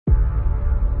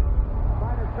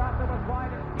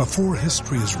Before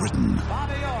history is written,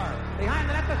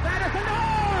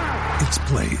 it's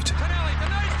played.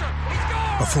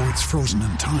 Before it's frozen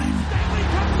in time,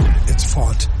 it's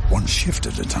fought one shift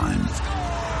at a time.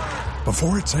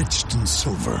 Before it's etched in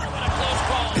silver,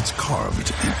 it's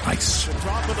carved in ice.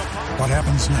 What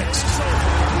happens next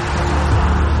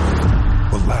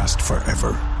will last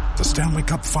forever. The Stanley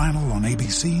Cup Final on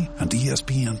ABC and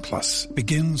ESPN Plus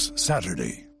begins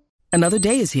Saturday. Another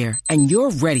day is here, and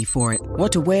you're ready for it.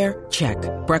 What to wear? Check.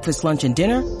 Breakfast, lunch, and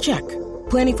dinner? Check.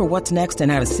 Planning for what's next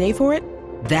and how to save for it?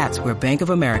 That's where Bank of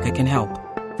America can help.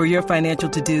 For your financial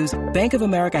to-dos, Bank of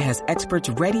America has experts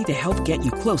ready to help get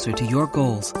you closer to your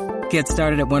goals. Get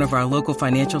started at one of our local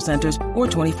financial centers or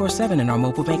 24/7 in our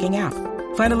mobile banking app.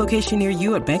 Find a location near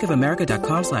you at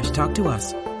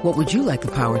bankofamerica.com/talktous. What would you like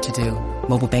the power to do?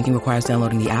 Mobile banking requires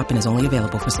downloading the app and is only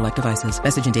available for select devices.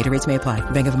 Message and data rates may apply.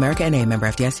 Bank of America NA, member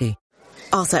FDIC.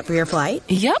 All set for your flight?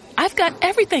 Yep, I've got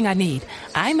everything I need.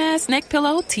 Eye mask, neck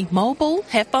pillow, T-Mobile,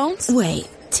 headphones. Wait,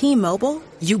 T-Mobile?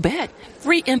 You bet.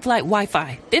 Free in-flight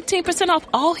Wi-Fi. 15% off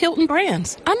all Hilton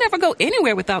brands. I never go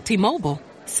anywhere without T-Mobile.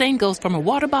 Same goes from a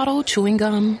water bottle, chewing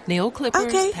gum, nail clippers,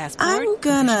 okay, passport. I'm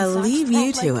gonna leave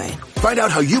you to it. Find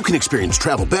out how you can experience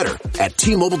travel better at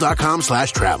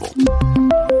T-Mobile.com/travel.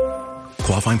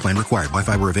 Qualifying plan required.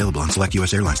 Wi-Fi were available on select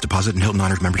U.S. airlines. Deposit and Hilton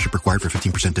Honors membership required for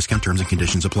 15% discount. Terms and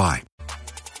conditions apply.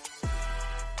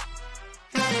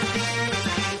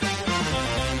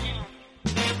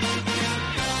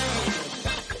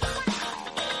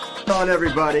 On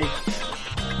everybody,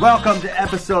 welcome to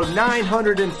episode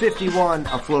 951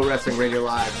 of Flow Wrestling Radio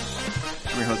Live.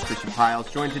 I'm your host Christian Piles,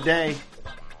 joined today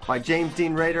by James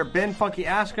Dean Rader, Ben Funky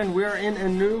Askren. We are in a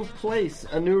new place,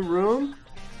 a new room.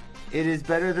 It is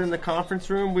better than the conference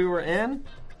room we were in,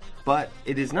 but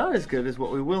it is not as good as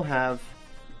what we will have.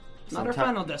 It's not our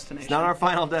final destination. It's not our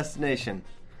final destination.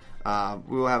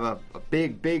 We will have a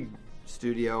big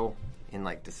studio in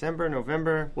like December,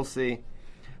 November. We'll see.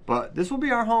 But this will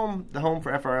be our home, the home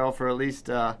for FRL for at least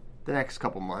the next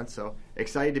couple months. So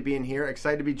excited to be in here.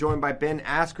 Excited to be joined by Ben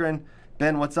Askren.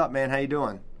 Ben, what's up, man? How you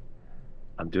doing?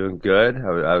 I'm doing good.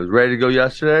 I was ready to go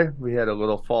yesterday. We had a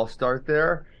little false start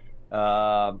there.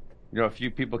 A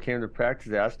few people came to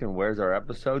practice asking, where's our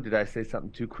episode? Did I say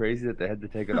something too crazy that they had to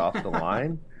take it off the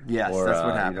line? Yes, or, that's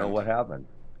what happened. You know what happened?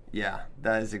 Yeah,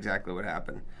 that is exactly what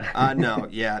happened.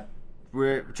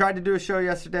 We tried to do a show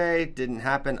yesterday. Didn't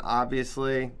happen,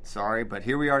 obviously. Sorry, but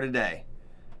here we are today.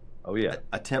 Oh, yeah.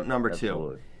 Attempt number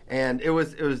Absolutely. 2. And it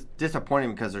was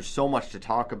disappointing because there's so much to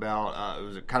talk about. It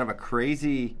was kind of a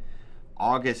crazy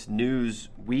August news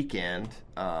weekend,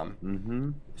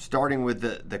 starting with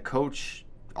the coach,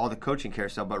 all the coaching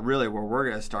carousel. But really where we're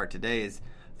going to start today is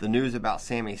the news about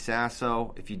Sammy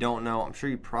Sasso. If you don't know, I'm sure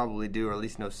you probably do, or at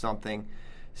least know something.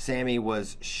 Sammy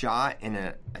was shot in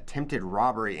an attempted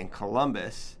robbery in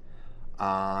Columbus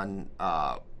on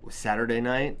Friday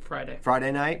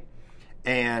night,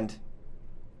 and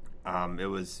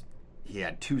he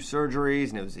had 2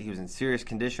 surgeries, and he was in serious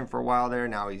condition for a while there.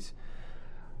 Now he's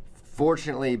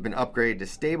fortunately been upgraded to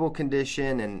stable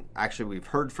condition, and actually we've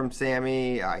heard from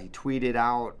Sammy. He tweeted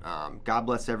out, God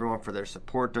bless everyone for their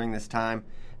support during this time.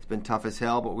 It's been tough as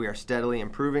hell, but we are steadily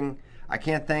improving. I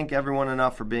can't thank everyone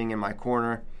enough for being in my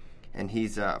corner. And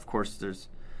he's, of course, there's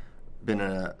been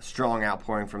a strong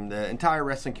outpouring from the entire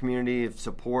wrestling community of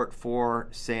support for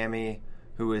Sammy,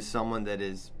 who is someone that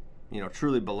is,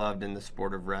 truly beloved in the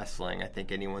sport of wrestling. I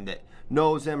think anyone that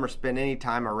knows him or spent any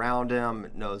time around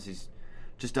him knows he's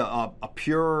just a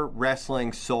pure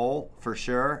wrestling soul for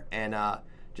sure, and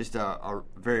just a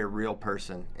very real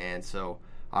person. And so,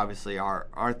 obviously,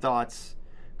 our thoughts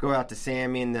go out to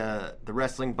Sammy and the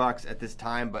Wrestling Bucks at this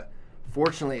time, but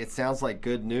fortunately it sounds like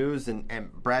good news,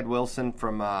 and Brad Wilson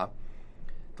from the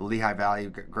Lehigh Valley,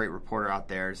 great reporter out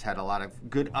there, has had a lot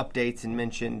of good updates and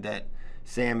mentioned that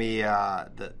Sammy,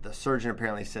 the surgeon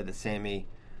apparently said that Sammy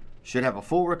should have a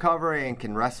full recovery and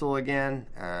can wrestle again,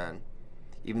 and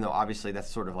even though obviously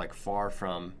that's sort of like far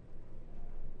from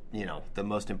the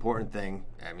most important thing.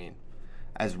 I mean,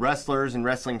 as wrestlers and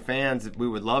wrestling fans, we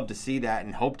would love to see that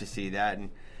and hope to see that, and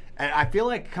I feel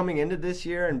like coming into this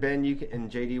year, and Ben, you can, and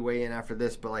JD weigh in after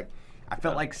this, but I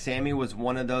felt like Sammy was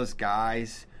one of those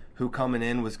guys who coming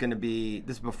in was going to be,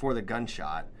 this is before the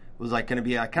Gunshot, was going to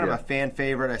be kind of a fan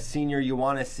favorite, a senior you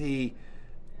want to see.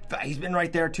 He's been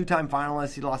right there, 2-time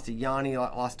finalist. He lost to Yanni,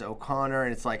 lost to O'Connor,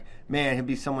 and it's like, man, he'd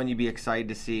be someone you'd be excited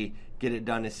to see get it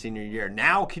done his senior year.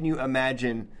 Now, can you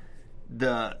imagine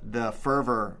the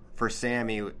fervor for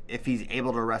Sammy if he's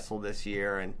able to wrestle this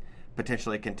year and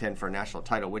potentially contend for a national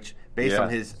title, which based on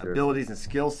his abilities and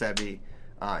skill set be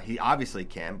He obviously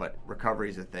can, but recovery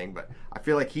is a thing. But I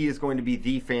feel like he is going to be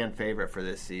the fan favorite for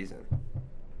this season.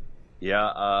 Yeah,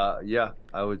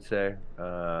 I would say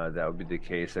that would be the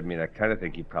case. I mean, I kind of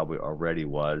think he probably already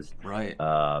was. Right.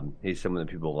 He's someone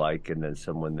that people like, and then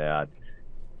someone that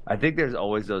I think there's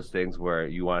always those things where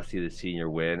you want to see the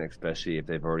senior win, especially if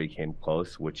they've already came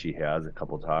close, which he has a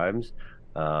couple times.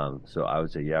 So I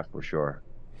would say, yeah, for sure.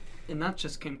 And not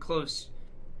just came close.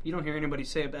 You don't hear anybody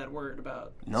say a bad word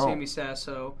about Sammy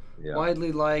Sasso. Yeah.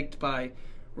 Widely liked by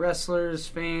wrestlers,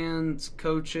 fans,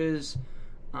 coaches.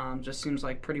 Just seems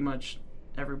like pretty much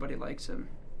everybody likes him.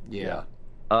 Yeah.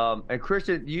 And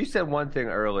Christian, you said one thing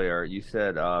earlier. You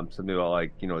said something about,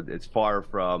 like, it's far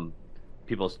from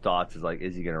people's thoughts is like,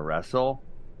 is he going to wrestle?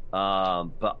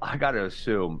 But I got to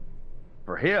assume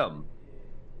for him,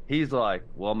 he's like,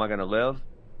 well, am I going to live?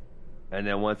 And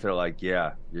then once they're like,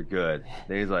 yeah, you're good.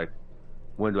 Then he's like,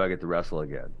 when do I get to wrestle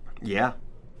again? Yeah.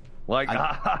 Like,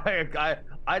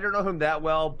 I don't know him that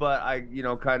well, but I,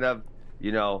 kind of,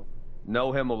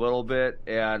 know him a little bit.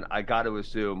 And I got to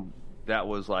assume that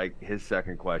was like his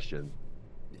second question.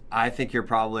 I think you're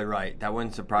probably right. That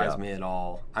wouldn't surprise me at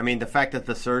all. I mean, the fact that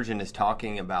the surgeon is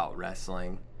talking about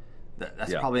wrestling,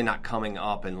 that's probably not coming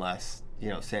up unless,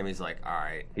 Sammy's like, all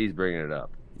right. He's bringing it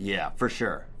up. Yeah, for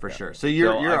sure. So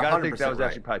you're 100% I gotta think that was right.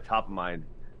 actually probably top of mind,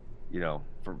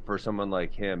 for someone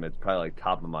like him. It's probably like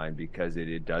top of mind because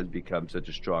it does become such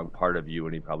a strong part of you,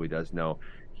 and he probably does know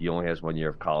he only has 1 year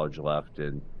of college left,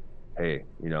 and hey,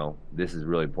 this is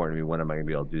really important to me. When am I going to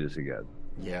be able to do this again?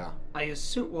 Yeah. I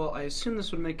assume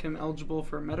this would make him eligible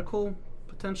for medical,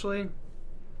 potentially.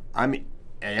 I mean,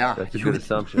 yeah. That's a good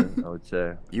assumption, I would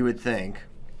say. You would think.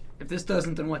 If this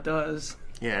doesn't, then what does?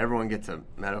 Yeah, everyone gets a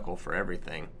medical for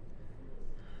everything.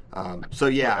 So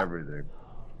yeah, for everything.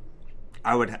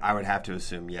 I would have to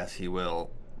assume yes, he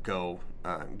will go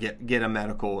get a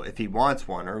medical if he wants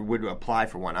one or would apply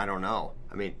for one. I don't know.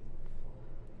 I mean,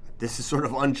 this is sort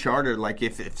of uncharted. Like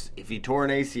if he tore an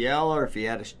ACL or if he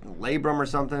had a labrum or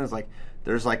something, it's like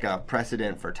there's like a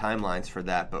precedent for timelines for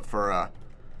that. But for a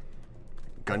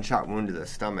gunshot wound to the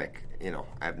stomach,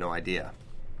 I have no idea.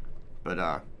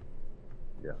 But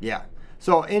yeah.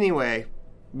 So anyway,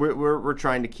 we're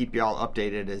trying to keep y'all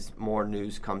updated as more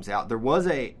news comes out. There was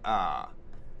a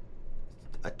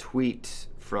tweet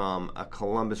from a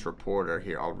Columbus reporter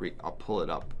here. I'll pull it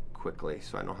up quickly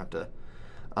so I don't have to.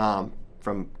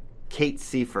 From Kate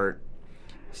Seifert.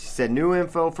 She said, new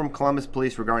info from Columbus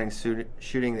police regarding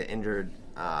shooting that injured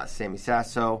Sammy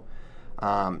Sasso.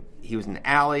 He was in an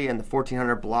alley in the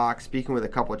 1400 block speaking with a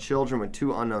couple of children when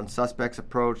two unknown suspects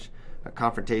approached. A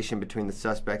confrontation between the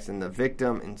suspects and the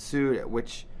victim ensued, at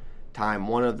which time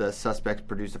one of the suspects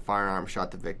produced a firearm,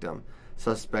 shot the victim.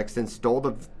 Suspects then stole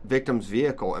the victim's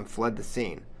vehicle and fled the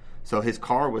scene. So his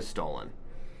car was stolen.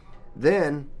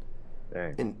 Then,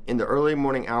 in the early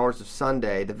morning hours of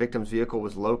Sunday, the victim's vehicle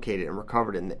was located and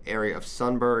recovered in the area of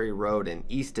Sunbury Road and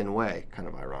Easton Way. Kind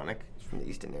of ironic. It's from the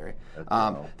Easton area.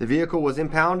 The vehicle was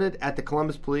impounded at the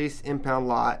Columbus Police impound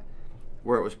lot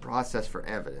where it was processed for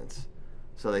evidence.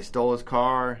 So they stole his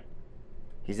car.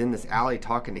 He's in this alley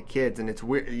talking to kids, and it's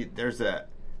weird. There's a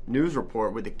news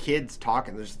report with the kids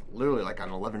talking. There's literally like an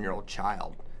 11-year-old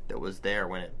child that was there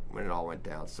when it all went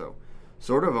down. So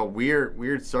sort of a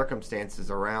weird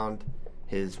circumstances around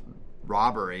his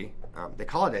robbery. They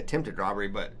call it attempted robbery,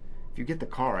 but if you get the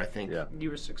car, I think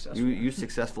you were successful. You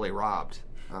successfully robbed.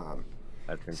 I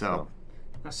think so.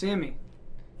 Now, Sammy,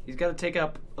 he's got to take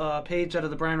up a page out of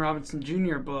the Brian Robinson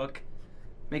Jr. book.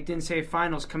 Make the NCAA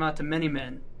finals come out to many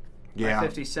men. By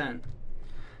 50 Cent.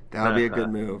 That would be a good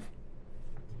move.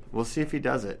 We'll see if he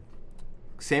does it.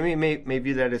 Sammy may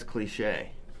view that as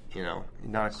cliche.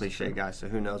 Not a cliche guy, so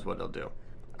who knows what he'll do.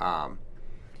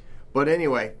 But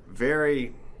anyway,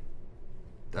 very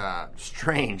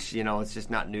strange. It's just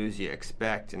not news you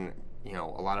expect. And, a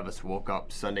lot of us woke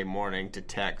up Sunday morning to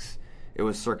text. It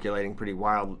was circulating pretty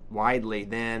widely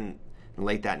then. And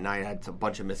late that night, I had a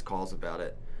bunch of missed calls about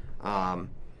it.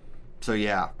 So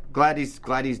yeah, glad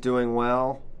he's doing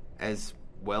well as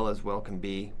well can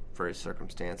be for his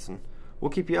circumstance, and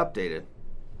we'll keep you updated.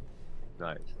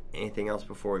 Nice. Anything else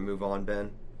before we move on,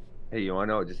 Ben? Hey, you want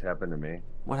to know what just happened to me?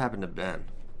 What happened to Ben?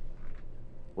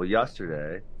 Well,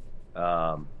 yesterday,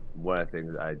 one of the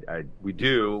things we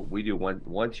do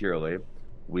once yearly,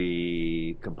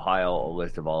 we compile a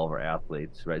list of all of our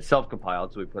athletes, right?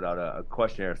 Self-compiled, so we put out a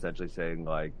questionnaire essentially saying,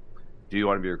 like, do you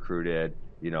want to be recruited?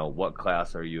 What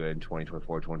class are you in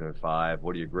 2024, 2025?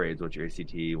 What are your grades? What's your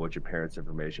ACT? What's your parents'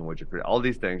 information? What's your all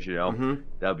these things, that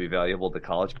would be valuable to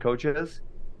college coaches.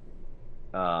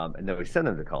 And then we send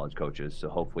them to college coaches, so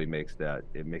hopefully it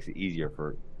makes it easier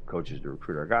for coaches to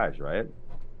recruit our guys, right?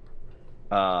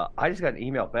 I just got an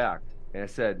email back, and it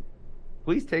said,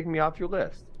 please take me off your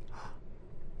list.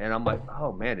 And I'm like,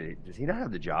 oh, man, does he not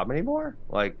have the job anymore?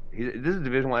 Like, this is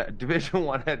a Division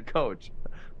One head coach.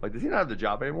 Like, does he not have the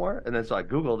job anymore? And then so I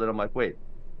Googled it. I'm like, wait,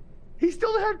 he's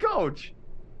still the head coach.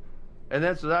 And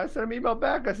then so I sent him an email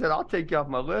back. I said, I'll take you off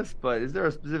my list, but is there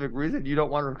a specific reason you don't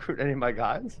want to recruit any of my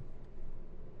guys?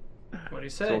 What do you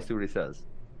say? So we'll see what he says.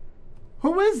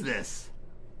 Who is this?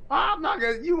 I'm not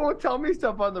gonna. You won't tell me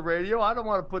stuff on the radio. I don't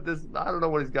want to put this. I don't know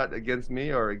what he's got against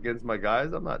me or against my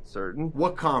guys. I'm not certain.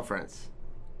 What conference?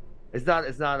 It's not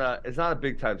a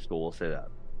big time school. We'll say that.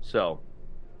 So,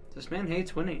 this man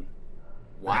hates winning.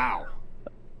 Wow.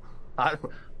 I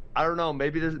don't know.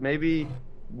 Maybe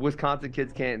Wisconsin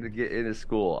kids can't get into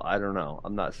school. I don't know.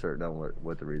 I'm not certain on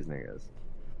what the reasoning is.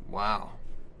 Wow.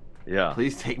 Yeah.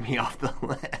 Please take me off the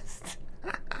list.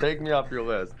 Take me off your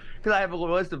list, because I have a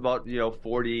list of about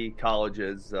 40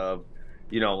 colleges of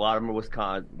a lot of them are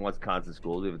Wisconsin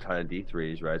schools. We have a ton of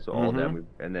D3s, right? So all of them,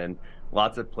 and then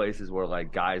lots of places where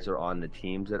like guys are on the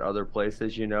teams at other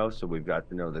places, so we've got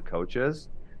to know the coaches.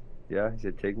 Yeah, he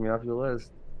said, take me off your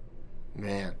list.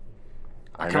 Man,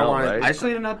 I know, right? I'm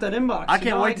cleaning up that inbox. I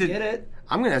can't wait to get it.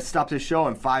 I'm gonna stop this show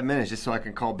in 5 minutes just so I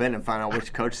can call Ben and find out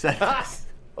which coach said this.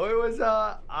 Oh, it was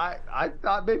I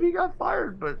thought maybe he got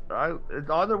fired, but it's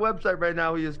on their website right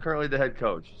now. He is currently the head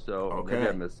coach, so maybe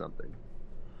I missed something.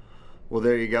 Well,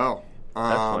 there you go.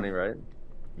 That's funny, right?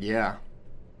 Yeah.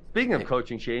 Speaking of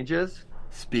coaching changes.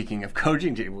 Speaking of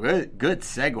coaching, good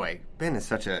segue. Ben is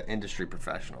such an industry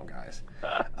professional, guys.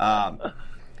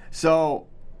 So,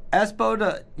 Espo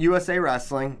to USA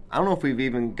Wrestling. I don't know if we've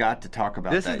even got to talk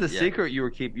about this. This is the secret you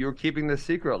were keeping the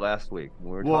secret last week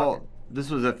when we were talking. This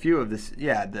was a few of this.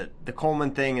 Yeah, the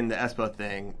Coleman thing and the Espo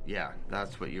thing. Yeah,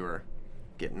 that's what you were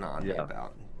getting on me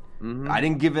about. Mm-hmm. I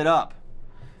didn't give it up.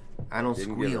 I don't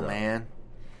squeal, man.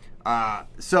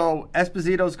 So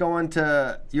Esposito's going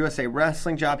to USA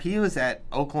Wrestling job. He was at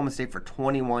Oklahoma State for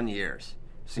 21 years.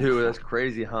 Dude, that's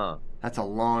crazy, huh? That's a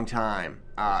long time.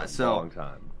 Long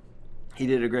time. He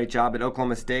did a great job at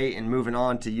Oklahoma State and moving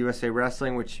on to USA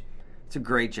Wrestling, which it's a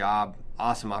great job.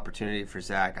 Awesome opportunity for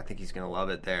Zach. I think he's going to love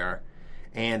it there.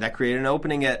 And that created an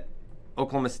opening at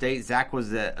Oklahoma State. Zach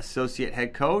was the associate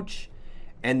head coach.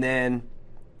 And then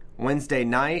Wednesday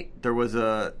night, there was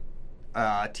a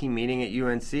team meeting at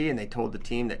UNC, and they told the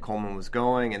team that Coleman was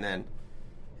going. And then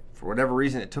for whatever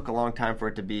reason, it took a long time for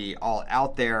it to be all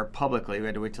out there publicly. We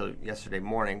had to wait till yesterday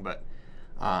morning. But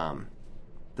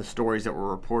the stories that were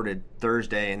reported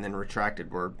Thursday and then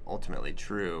retracted were ultimately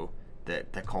true,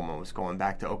 that Coleman was going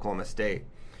back to Oklahoma State.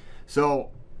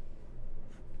 So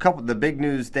the big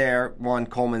news there, one,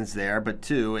 Coleman's there, but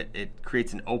two, it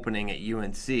creates an opening at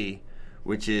UNC,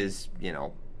 which is,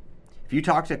 if you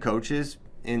talk to coaches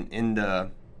in the,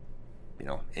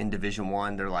 in Division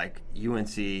I, they're like,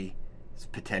 UNC's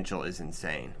potential is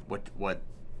insane. What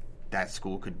that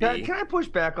school could be. Can I push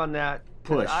back on that?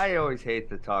 Push. I always hate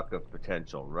the talk of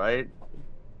potential, right?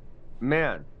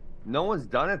 Man, no one's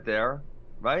done it there,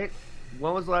 right?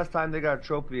 When was the last time they got a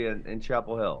trophy in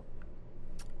Chapel Hill?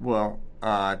 Well,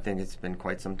 I think it's been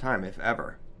quite some time, if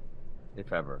ever.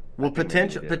 If ever. Well,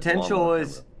 potential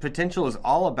is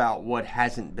all about what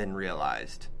hasn't been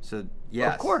realized. So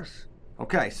yes, of course.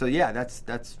 Okay, so yeah, that's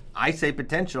I say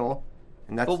potential,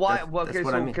 and that's. But why? That's okay,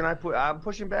 what so I mean. can I put? I'm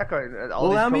pushing back on all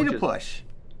these allow coaches. me to push.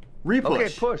 Repush. Okay,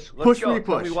 push. Let's go. Repush.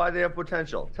 Tell me why they have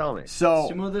potential. Tell me. So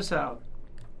smooth this out.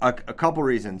 A couple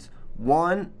reasons.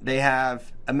 One, they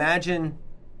have, imagine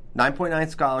 9.9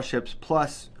 scholarships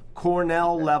plus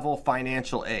Cornell-level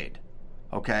financial aid,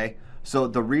 okay? So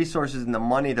the resources and the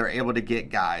money they're able to get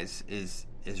guys is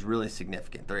really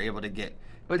significant. They're able to get...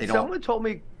 But someone told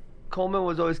me Coleman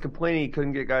was always complaining he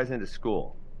couldn't get guys into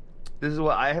school. This is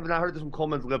what... I have not heard this from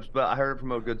Coleman's lips, but I heard it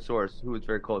from a good source who was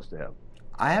very close to him.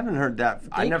 I haven't heard that.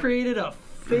 They created a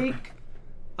fake...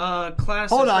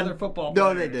 classes for their football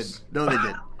players. No, they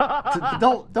did.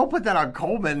 Don't put that on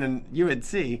Coleman and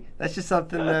UNC. That's just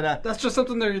something that. That's just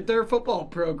something their football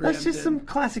program. That's just did. some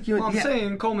classic UNC. Well, I'm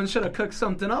saying Coleman should have cooked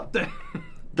something up there.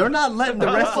 They're not letting the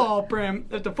football program.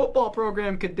 If the football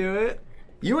program could do it,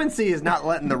 UNC is not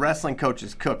letting the wrestling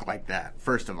coaches cook like that.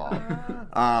 First of all,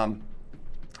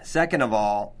 second of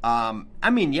all, I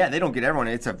mean, yeah, they don't get everyone.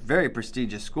 It's a very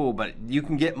prestigious school, but you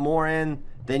can get more in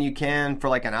than you can for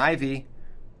like an Ivy.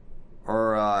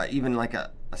 Or even like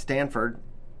a Stanford.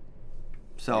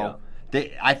 So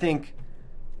I think,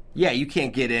 you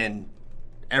can't get in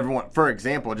everyone. For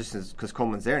example, just because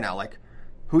Coleman's there now, like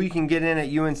who you can get in at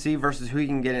UNC versus who you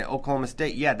can get in at Oklahoma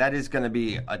State. Yeah, that is going to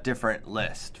be a different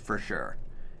list for sure.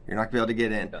 You're not going to be able to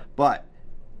get in, but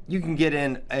you can get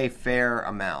in a fair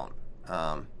amount.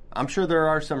 I'm sure there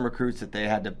are some recruits that they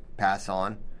had to pass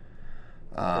on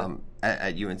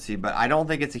at UNC, but I don't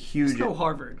think it's a huge. It's no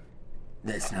Harvard.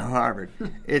 It's no Harvard.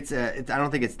 I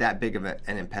don't think it's that big of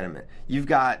an impediment. You've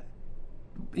got,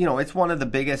 it's one of the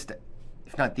biggest,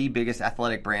 if not the biggest,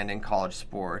 athletic brand in college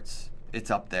sports. It's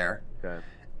up there. Okay.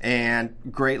 And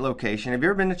great location. Have you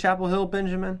ever been to Chapel Hill,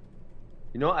 Benjamin?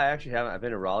 I actually haven't. I've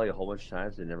been to Raleigh a whole bunch of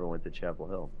times and never went to Chapel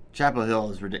Hill. Chapel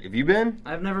Hill is ridiculous. Have you been?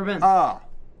 I've never been. Oh,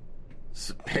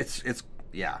 it's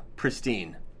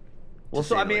pristine. Well,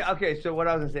 so okay. So what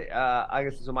I was gonna say, I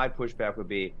guess, so my pushback would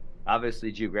be,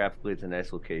 obviously geographically it's a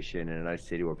nice location and a nice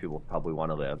city where people probably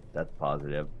want to live. That's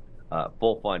positive.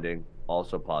 Full funding,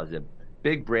 also positive.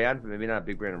 Big brand, maybe not a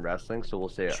big brand in wrestling, so we'll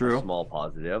say a small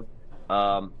positive.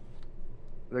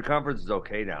 The conference is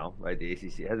okay now, right? The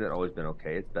ACC hasn't always been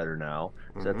okay. It's better now.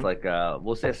 So that's like,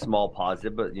 we'll say a small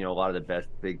positive, but, a lot of the best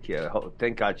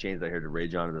thank God Shane's not here to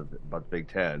rage on about the Big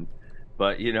Ten.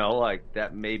 But,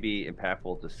 that may be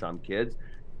impactful to some kids.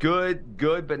 Good,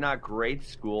 but not great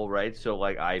school, right? So,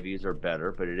 Ivies are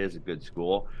better, but it is a good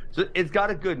school. So it's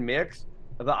got a good mix.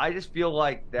 But I just feel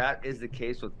like that is the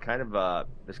case with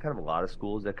there's kind of a lot of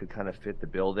schools that could kind of fit the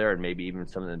bill there, and maybe even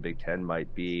some of the Big Ten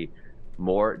might be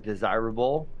more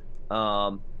desirable.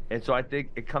 And so I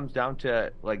think it comes down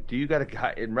to, do you got a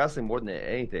guy in wrestling more than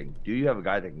anything? Do you have a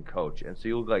guy that can coach? And so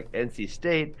you look like NC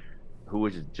State, who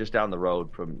was just down the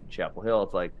road from Chapel Hill.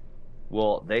 It's like,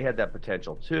 well, they had that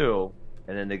potential too,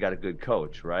 and then they got a good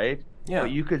coach, right? Yeah.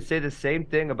 But you could say the same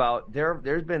thing about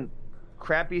there's been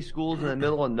crappy schools in the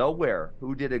middle of nowhere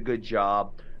who did a good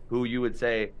job, who you would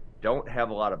say don't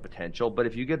have a lot of potential, but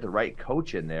if you get the right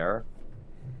coach in there,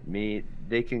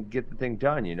 they can get the thing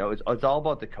done. It's all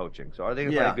about the coaching. So are they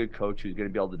going to find a good coach who's going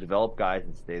to be able to develop guys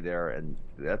and stay there? And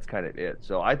that's kind of it.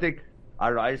 So I think, I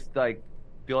don't know, I just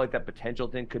feel like that potential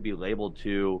thing could be labeled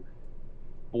to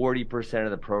 40%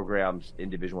 of the programs in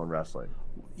Division I wrestling.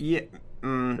 Yeah,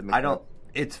 I don't.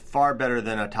 It's far better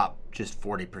than a top just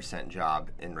 40% job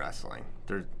in wrestling.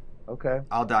 Okay.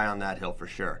 I'll die on that hill for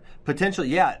sure. Potential,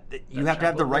 yeah. You have to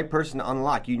have the right person to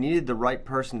unlock. You needed the right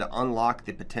person to unlock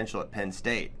the potential at Penn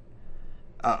State.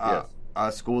 Yes.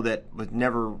 A school that was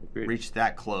never reached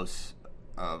that close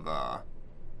of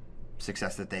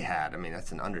success that they had. I mean,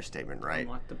 that's an understatement, right?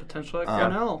 Unlocked the potential at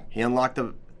Cornell. He unlocked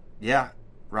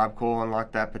Rob Cole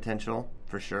unlocked that potential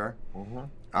for sure.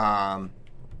 Mm-hmm.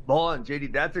 Hold on,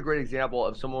 JD, that's a great example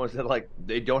of someone who said,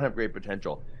 they don't have great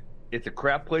potential. It's a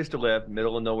crap place to live,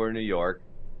 middle of nowhere, New York.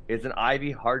 It's an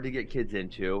Ivy, hard to get kids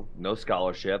into, no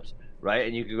scholarships, right?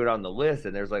 And you can go down the list,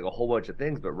 and there's a whole bunch of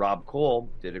things, but Rob Cole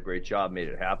did a great job, made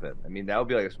it happen. I mean, that would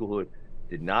be a school who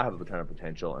did not have a ton of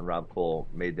potential, and Rob Cole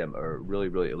made them a really,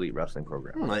 really elite wrestling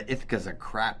program. It's because a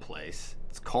crap place.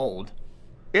 It's cold.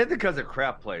 It's because a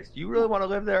crap place. Do you really want to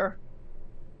live there?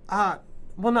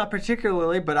 Well, not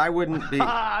particularly, but I wouldn't be.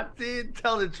 See,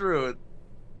 tell the truth.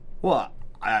 Well,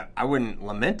 I wouldn't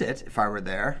lament it if I were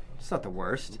there. It's not the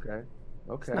worst.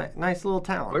 Okay. It's nice little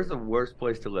town. Where's the worst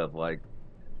place to live? Worst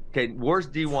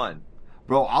D1.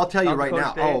 Bro, I'll tell you South right Dakota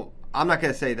now. State? Oh, I'm not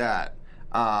going to say that.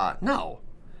 No.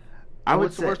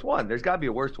 What's the worst one? There's got to be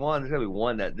a worst one. There's got to be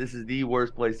one that this is the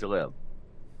worst place to live.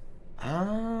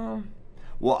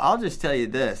 Well, I'll just tell you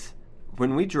this.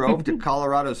 When we drove to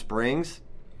Colorado Springs,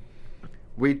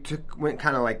 we went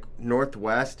kind of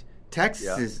northwest.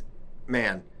 Texas is,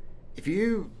 man,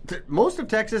 most of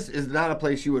Texas is not a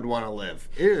place you would want to live.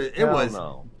 It was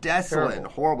desolate and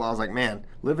horrible. I was like, man,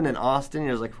 living in Austin,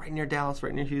 it was right near Dallas,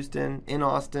 right near Houston, in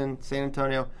Austin, San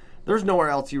Antonio. There's nowhere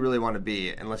else you really want to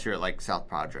be unless you're at South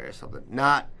Padre or something.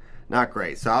 Not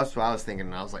great. So I was thinking,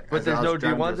 and I was like, but there's no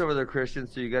D1s over there, Christian.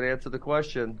 So you got to answer the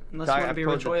question. Unless you want to be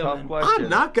Rich Oilman. I'm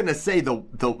not going to say the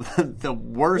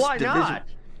worst Why division. Not?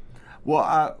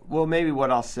 Well, maybe what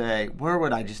I'll say. Where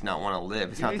would I just not want to live?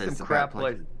 It's Give not me that it's some a crap bad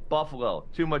place. places. Buffalo,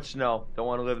 too much snow. Don't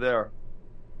want to live there.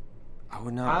 I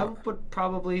would not. I would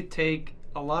probably take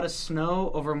a lot of snow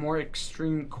over more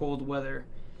extreme cold weather.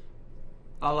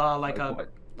 A la like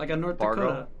a North Fargo?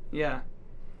 Dakota. Yeah.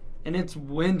 And it's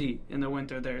windy in the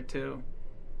winter there too.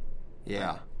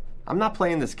 Yeah. I'm not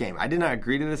playing this game. I did not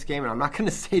agree to this game, and I'm not going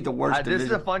to say the worst division. This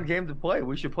is a fun game to play.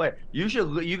 We should play.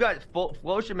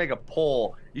 Flo should make a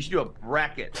poll. You should do a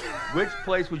bracket. Which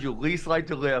place would you least like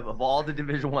to live of all the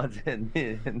Division Ones in the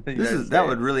United States? That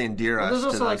would really endear us. There's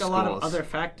also to a lot of other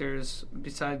factors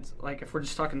besides if we're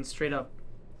just talking straight up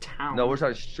town. No, we're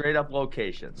talking straight up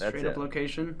location. That's straight up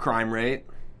location. Crime rate.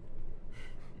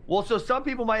 Well, so some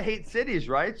people might hate cities,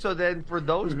 right? So then for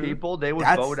those people, they would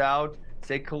vote out,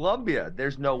 say, Columbia.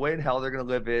 There's no way in hell they're going to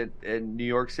live in New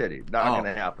York City. Not going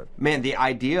to happen. Man, the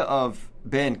idea of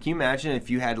Ben, can you imagine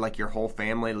if you had like your whole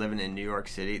family living in New York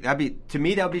City? That'd be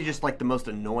just like the most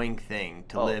annoying thing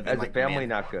to live in. As a family,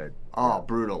 not good. Oh,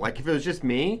 brutal. Like if it was just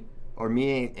me or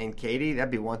me and Katie,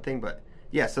 that'd be one thing. But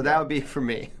yeah, so that would be for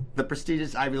me. The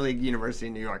prestigious Ivy League University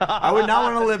in New York. I would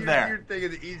not want to live there. You're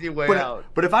thinking the easy way out.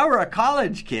 But if I were a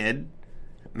college kid,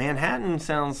 Manhattan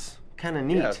sounds kind of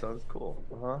neat. Yeah, sounds cool.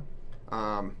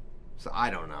 So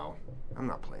I don't know. I'm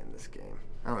not playing this game.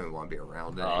 I don't even want to be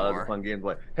around it Oh, anymore. that's a fun game to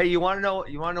play. Hey, you want to know?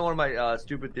 One of my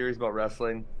stupid theories about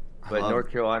wrestling, but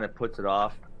North Carolina puts it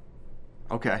off.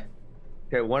 Okay.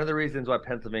 Okay. One of the reasons why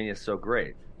Pennsylvania is so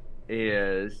great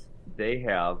is they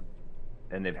have,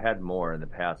 and they've had more in the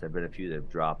past. There've been a few that have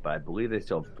dropped, but I believe they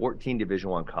still have 14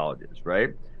 Division I colleges,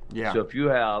 right? Yeah. So if you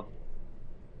have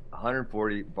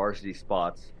 140 varsity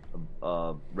spots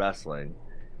of wrestling,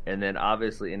 and then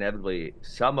obviously, inevitably,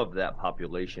 some of that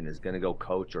population is going to go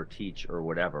coach or teach or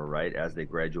whatever, right? As they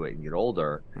graduate and get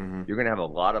older, you're going to have a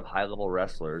lot of high-level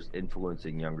wrestlers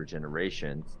influencing younger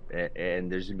generations,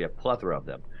 and there's going to be a plethora of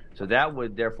them. So that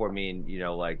would therefore mean,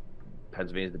 like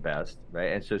Pennsylvania's the best,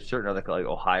 right? And so certain other, like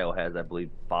Ohio has, I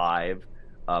believe, 5,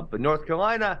 but North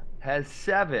Carolina has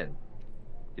 7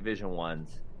 Division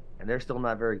I's, and they're still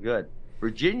not very good.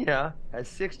 Virginia has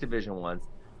 6 Division I's.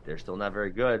 They're still not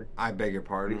very good. I beg your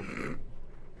pardon.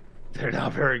 They're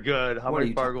not very good. How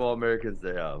many Fargo All-Americans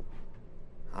they have?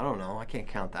 I don't know. I can't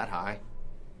count that high.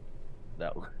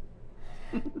 That one.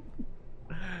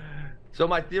 So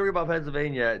my theory about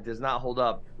Pennsylvania does not hold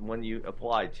up when you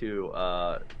apply to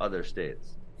other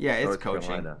states. Yeah, it's North coaching.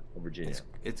 Carolina and Virginia.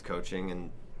 It's coaching,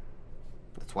 and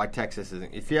that's why Texas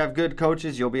isn't. If you have good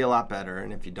coaches, you'll be a lot better.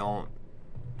 And if you don't,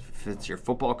 if it's your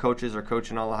football coaches are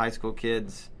coaching all the high school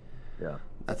kids, yeah,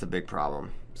 that's a big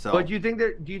problem. So, but do you think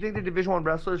the Division I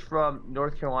wrestlers from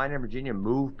North Carolina and Virginia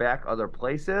move back other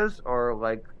places, or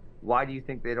like why do you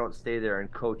think they don't stay there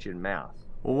and coach in mass?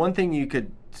 Well, one thing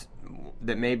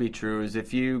that may be true is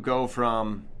if you go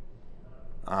from,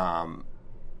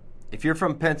 if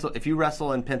you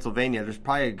wrestle in Pennsylvania, there's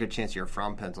probably a good chance you're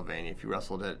from Pennsylvania. If you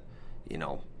wrestled at,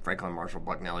 Franklin, Marshall,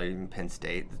 Bucknell, or even Penn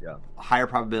State, a higher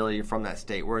probability you're from that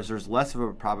state. Whereas there's less of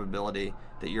a probability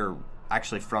that you're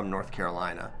actually from North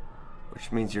Carolina,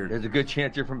 which means there's a good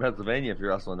chance you're from Pennsylvania if you're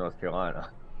wrestling in North Carolina.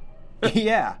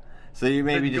 Yeah, so you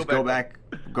maybe just go back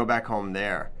home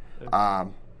there.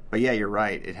 But yeah, you're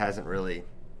right. It hasn't really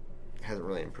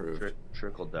improved.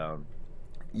 Trickled down.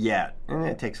 Yeah, and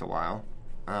it takes a while.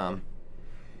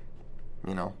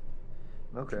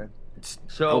 Okay.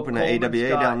 So open an AWA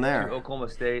down there. Oklahoma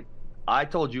State. I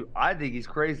told you, I think he's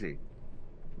crazy.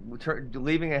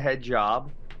 Leaving a head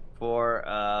job for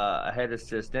a head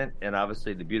assistant, and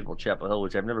obviously the beautiful Chapel Hill,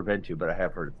 which I've never been to, but I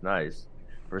have heard it's nice.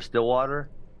 For Stillwater,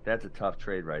 that's a tough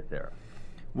trade right there.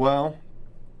 Well,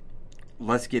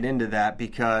 let's get into that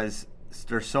because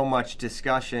there's so much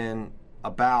discussion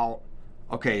about,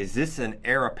 okay, is this an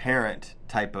heir apparent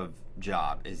type of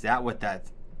job? Is that what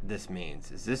this means?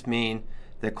 Does this mean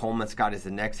that Coleman Scott is the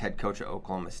next head coach at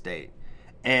Oklahoma State?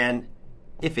 And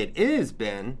if it is,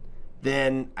 Ben,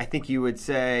 then I think you would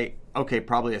say, okay,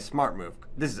 probably a smart move.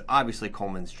 This is obviously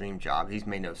Coleman's dream job. He's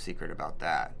made no secret about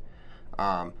that.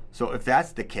 So if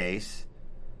that's the case,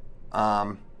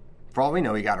 for all we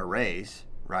know, he got a raise,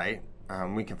 right?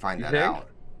 We can find that out.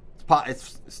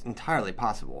 It's entirely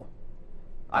possible.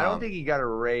 I don't think he got a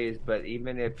raise, but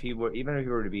even if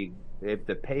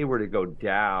the pay were to go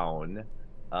down,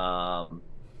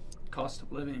 cost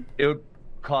of living.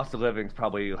 Cost of living is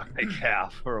probably like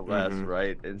half or less,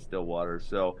 right, in Stillwater.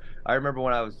 So I remember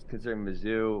when I was considering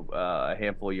Mizzou a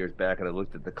handful of years back, and I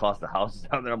looked at the cost of houses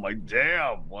down there. I'm like,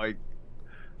 damn, like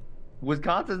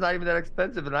Wisconsin's not even that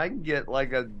expensive, and I can get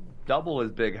like a double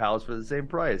as big house for the same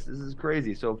price. This is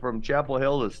crazy. So from Chapel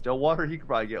Hill to Stillwater, you could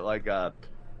probably get like a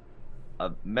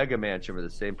mega mansion for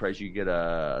the same price you get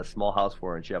a small house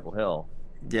for in Chapel Hill.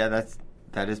 Yeah,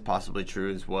 that is possibly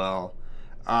true as well.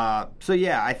 So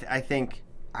yeah, I think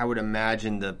I would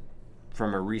imagine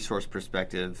from a resource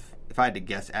perspective, if I had to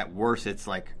guess, at worst it's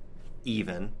like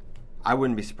even. I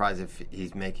wouldn't be surprised if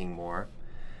he's making more.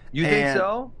 You think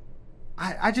so?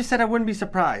 I just said I wouldn't be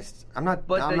surprised. I'm not.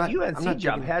 But I'm the not, UNC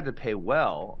job had to pay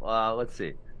well. Let's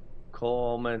see,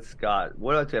 Coleman Scott.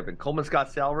 What else happened? Coleman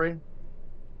Scott's salary?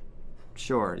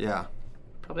 Sure. Yeah.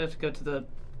 Probably have to go to the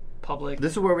public.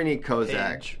 This is where we need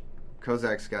Kozak. Page.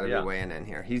 Kozak's got to be weighing in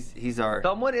here. He's our.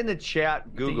 Someone in the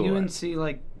chat Google the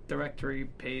UNC directory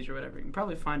page or whatever. You can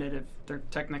probably find it if they're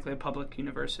technically a public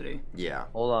university. Yeah.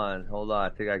 Hold on. I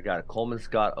think I got it. Coleman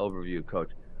Scott overview, coach.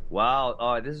 Wow.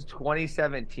 Oh, this is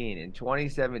 2017. In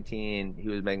 2017, he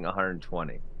was making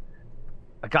 120.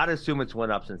 I gotta assume it's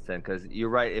went up since then because you're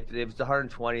right. If it's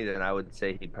 120, then I would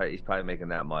say he's probably making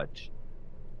that much.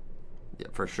 Yeah,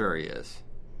 for sure he is.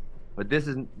 But this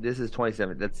is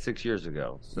 27. That's 6 years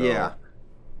ago. So. Yeah.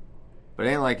 But it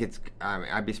ain't like it's. I mean,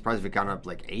 I'd be surprised if it got up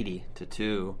like 80 to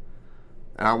 2.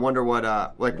 And I wonder what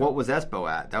what was Espo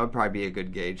at? That would probably be a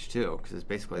good gauge too, because it's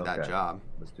basically that job.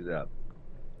 Let's do that.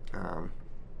 And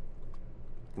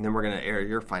then we're gonna air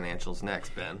your financials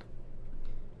next, Ben.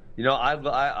 You know,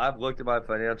 I've looked at my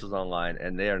financials online,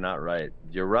 and they are not right.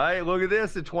 You're right. Look at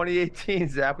this. In 2018,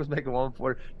 Zach was making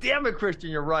 140. Damn it, Christian,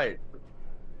 you're right.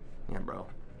 Yeah, bro.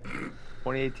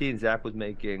 2018, Zach was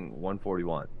making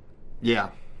 141. Yeah.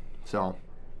 So,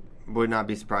 would not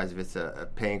be surprised if it's a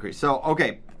pay increase. So,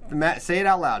 okay, Matt, say it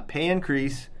out loud. Pay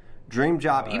increase, dream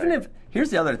job. Right. Even if,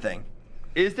 here's the other thing.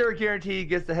 Is there a guarantee he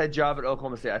gets the head job at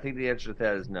Oklahoma State? I think the answer to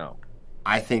that is no.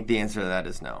 I think the answer to that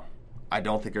is no. I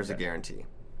don't think there's a guarantee.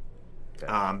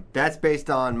 That's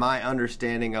based on my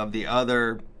understanding of the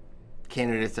other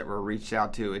candidates that were reached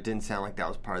out to. It didn't sound like that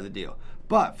was part of the deal.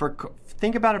 But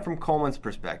think about it from Coleman's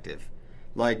perspective.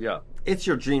 Like, it's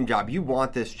your dream job. You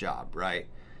want this job, right?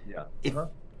 Yeah.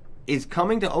 Is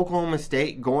coming to Oklahoma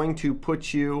State going to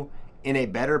put you in a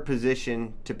better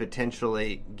position to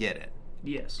potentially get it?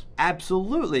 Yes.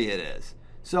 Absolutely it is.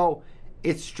 So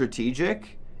it's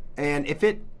strategic, and if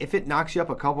it knocks you up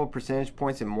a couple of percentage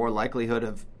points and more likelihood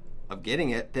of getting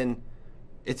it, then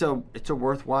it's a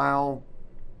worthwhile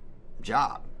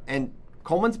job. And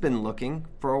Coleman's been looking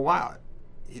for a while.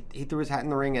 He threw his hat in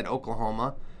the ring at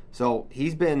Oklahoma, so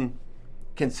he's been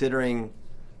considering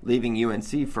leaving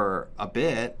UNC for a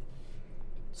bit.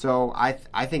 So I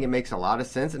think it makes a lot of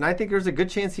sense, and I think there's a good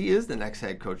chance he is the next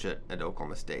head coach at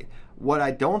Oklahoma State. What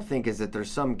I don't think is that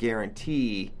there's some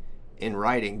guarantee in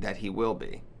writing that he will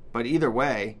be. But either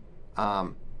way,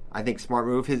 I think smart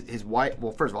move. His wife.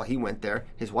 Well, first of all, he went there.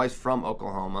 His wife's from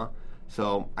Oklahoma,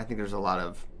 so I think there's a lot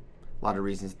of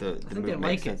reasons the move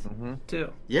makes sense.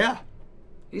 Too. Yeah,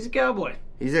 he's a cowboy.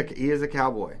 He is a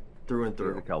cowboy through and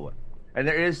through. He's a cowboy, and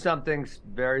there is something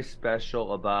very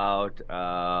special about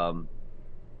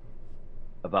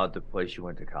the place you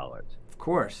went to college. Of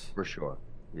course, for sure.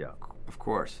 Yeah, of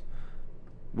course.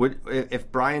 If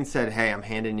Brian said, "Hey, I'm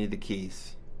handing you the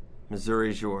keys.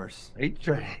 Missouri's yours." He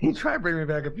tried to bring me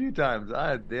back a few times.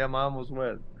 I almost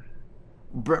went.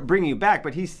 Bring you back,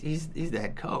 but he's the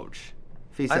head coach.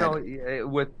 If he said, I know,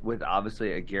 with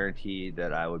obviously a guarantee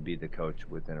that I would be the coach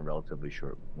within a relatively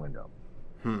short window.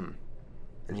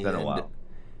 It's been a while.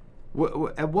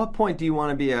 At what point do you want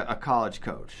to be a college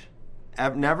coach?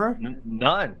 Never?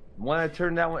 None. When I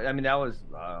turned that one, I mean, that was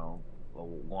a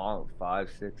long 5,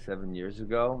 6, 7 years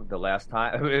ago. The last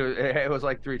time it was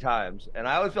like 3 times, and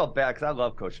I always felt bad because I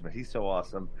love Coach Smith. He's so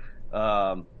awesome.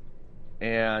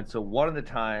 And so one of the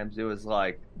times it was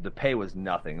like the pay was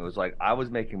nothing. It was like I was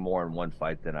making more in one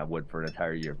fight than I would for an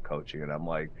entire year of coaching, and I'm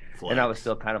like, and I was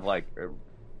still kind of like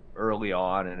early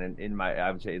on and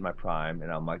I would say in my prime,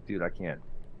 and I'm like, dude, I can't.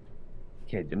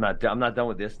 I'm not done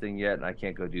with this thing yet, and I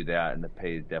can't go do that, and the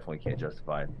pay definitely can't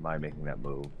justify my making that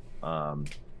move. And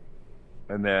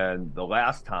then the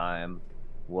last time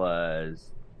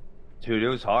was, dude, it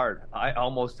was hard. I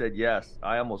almost said yes.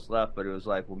 I almost left, but it was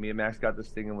like, well, me and Max got this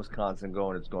thing in Wisconsin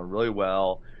going. It's going really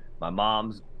well. My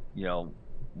mom's,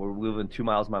 we're living 2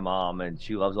 miles from my mom, and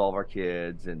she loves all of our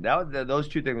kids. And those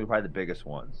 2 things were probably the biggest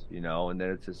ones, And then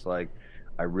it's just like,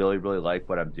 I really, really like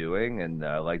what I'm doing, and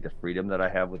I like the freedom that I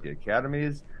have with the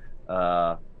academies.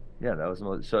 That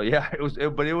was so. Yeah,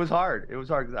 but it was hard. It was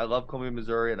hard because I love Columbia,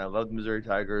 Missouri, and I love the Missouri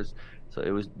Tigers. So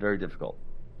it was very difficult.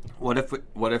 What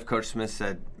if Coach Smith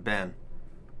said, Ben,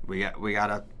 we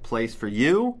got a place for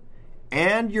you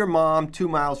and your mom 2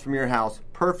 miles from your house,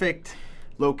 perfect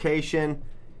location.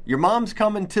 Your mom's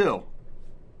coming too.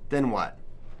 Then what?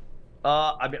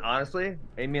 I mean, honestly,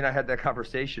 Amy and I had that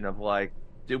conversation of like,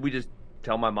 did we just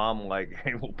tell my mom like,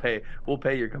 hey, we'll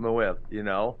pay you're coming with,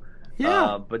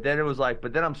 Yeah. But then it was like,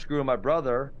 but then I'm screwing my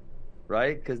brother,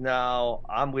 right? Because now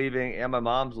I'm leaving and my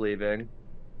mom's leaving.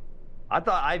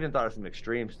 I even thought of some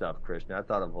extreme stuff, Christian. I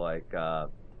thought of like,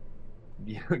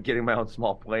 getting my own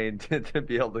small plane to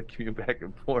be able to commute back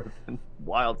and forth and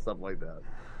wild stuff like that.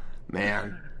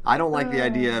 Man, I don't like the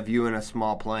idea of you in a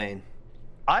small plane.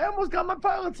 I almost got my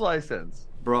pilot's license,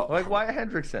 bro. Like Wyatt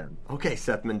Hendrickson. Okay,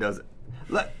 Seth Mendoza.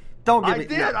 Don't give me. I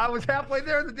did. No. I was halfway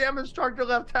there, and the damn instructor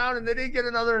left town, and they didn't get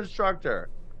another instructor.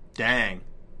 Dang.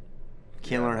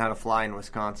 Can't learn how to fly in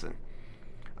Wisconsin.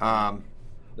 Well,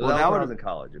 that was in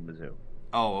college in Mizzou.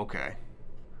 Oh, okay.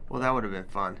 Well, that would have been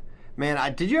fun.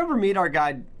 Man, did you ever meet our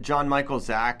guy John Michael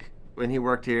Zach when he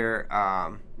worked here?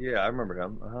 Yeah, I remember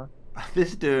him.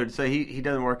 this dude, so he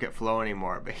doesn't work at Flow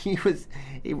anymore, but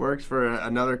he works for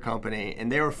another company,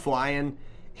 and they were flying.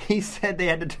 He said they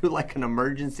had to do like an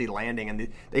emergency landing, and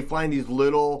they fly in these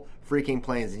little freaking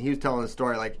planes. And he was telling a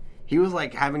story like he was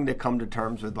like having to come to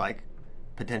terms with like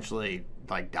potentially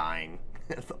like dying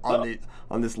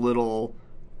on this little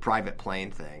private plane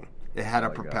thing. It had a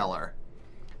propeller.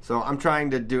 God. So I'm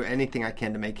trying to do anything I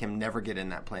can to make him never get in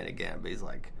that plane again. But he's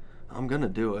like, I'm gonna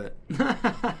do it.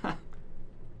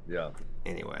 Yeah.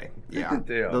 Anyway, yeah.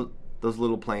 Those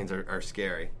little planes are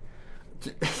scary.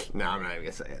 No, I'm not even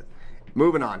gonna say it.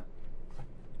 Moving on.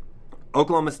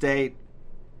 Oklahoma State.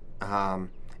 And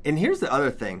here's the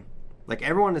other thing. Like,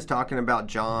 everyone is talking about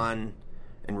John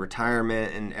and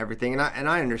retirement and everything, and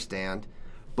I understand.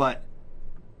 But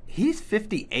he's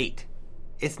 58.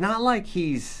 It's not like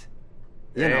he's,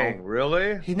 you know.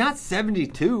 Really? He's not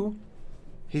 72.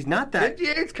 He's not that.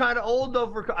 58's kind of old,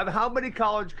 though. How many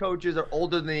college coaches are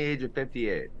older than the age of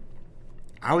 58?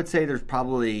 I would say there's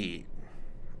probably,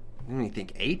 what do you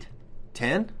think, 8?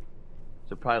 10?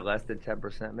 So probably less than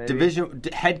 10%, maybe? Division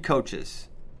head coaches.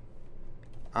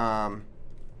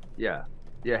 Yeah,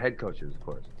 head coaches, of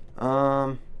course.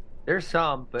 There's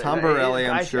some, but Tom Borelli,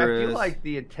 I'm sure I feel like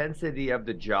the intensity of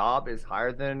the job is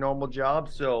higher than a normal job,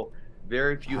 so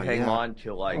very few hang on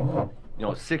to, like,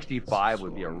 65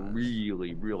 would be a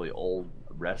really, really old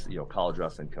college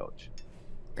wrestling coach.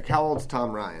 Like, how old's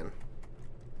Tom Ryan?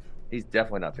 He's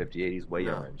definitely not 58. He's way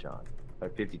younger than John.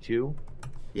 Like 52?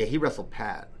 Yeah, he wrestled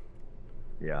Pat.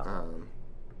 Yeah.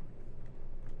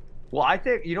 Well, I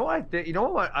think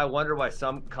what I wonder why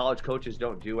some college coaches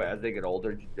don't do as they get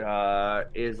older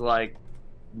is like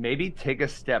maybe take a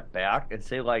step back and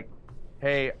say like,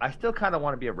 hey, I still kind of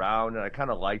want to be around and I kind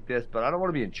of like this, but I don't want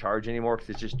to be in charge anymore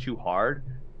because it's just too hard.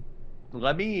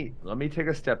 Let me take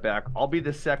a step back. I'll be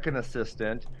the second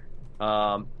assistant,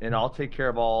 and I'll take care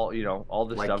of all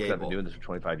the stuff. I've been doing this for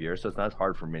 25 years, so it's not as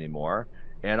hard for me anymore.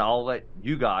 And I'll let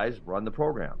you guys run the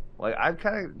program. Like, I'm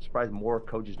kind of surprised more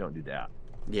coaches don't do that.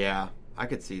 Yeah, I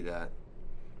could see that.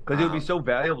 Because it would be so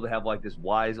valuable to have, like, this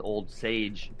wise old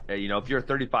sage. If you're a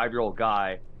 35-year-old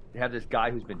guy, to have this guy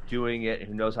who's been doing it and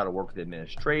who knows how to work with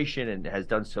administration and has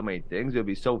done so many things, it would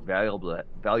be so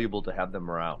valuable to have them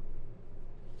around.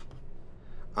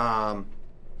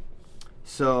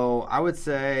 So I would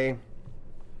say,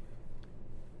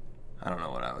 I don't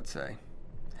know what I would say.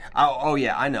 Oh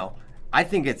yeah, I know. I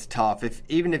think it's tough. If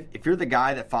you're the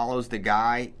guy that follows the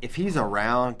guy, if he's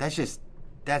around,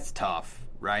 that's tough,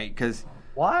 right? Because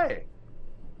why?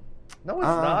 No, it's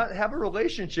not. Have a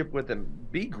relationship with him.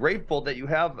 Be grateful that you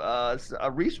have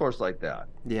a resource like that.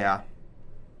 Yeah.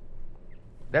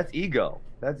 That's ego.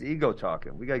 That's ego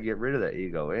talking. We got to get rid of that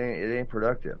ego. It ain't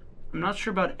productive. I'm not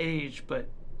sure about age, but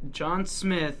John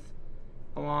Smith,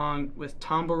 along with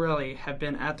Tom Borelli, have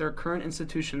been at their current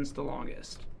institutions the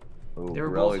longest. Ooh, they were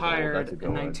both hired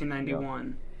in 1991.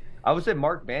 Yeah. I would say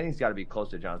Mark Manning's got to be close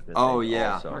to John Smith. Oh,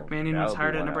 yeah. Also. Mark Manning was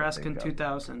hired at Nebraska in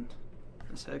 2000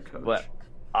 as head coach. But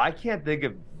I can't think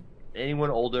of anyone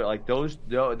older. Like, that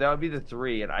would be the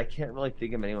three, and I can't really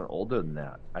think of anyone older than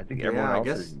that. I think everyone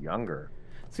else is younger.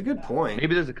 It's a good point.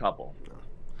 Maybe there's a couple.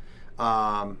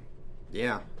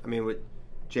 Yeah. I mean,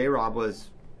 J-Rob was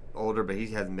older, but he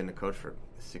hasn't been a coach for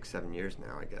 6-7 years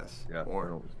now, I guess. Yeah,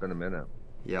 it's been a minute.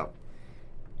 Yep.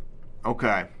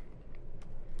 Okay.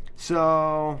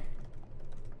 So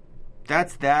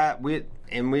that's that. We're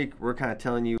kind of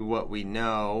telling you what we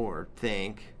know or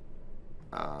think,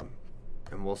 and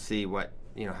we'll see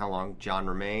how long John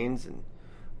remains and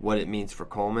what it means for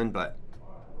Coleman. But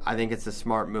I think it's a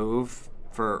smart move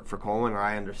for Coleman, or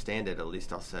I understand it, at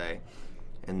least I'll say.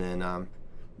 And then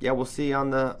we'll see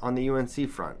on the UNC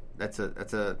front. That's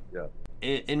a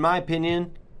in my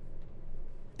opinion,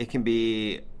 it can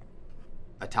be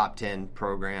a top 10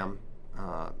 program,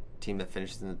 team that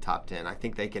finishes in the top 10. I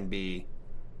think they can do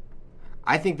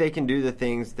the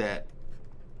things that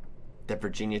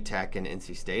Virginia Tech and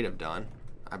NC State have done.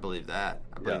 I believe that.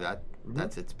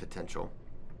 That's its potential.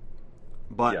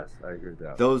 But yes, I agree with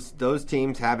that. Those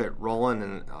teams have it rolling,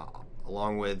 and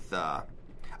along with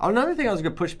another thing I was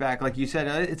going to push back, like you said,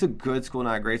 it's a good school,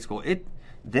 not a great school.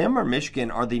 Them or Michigan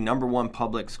are the number one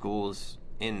public schools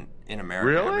in America.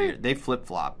 Really? They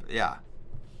flip-flop. Yeah.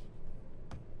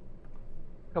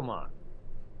 Come on.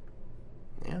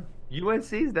 Yeah.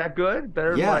 UNC's that good?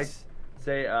 Better yes. than,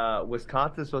 say,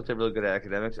 Wisconsin's supposed to have really good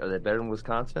academics. Are they better than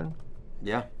Wisconsin?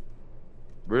 Yeah.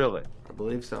 Really? I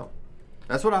believe so.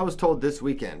 That's what I was told this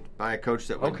weekend by a coach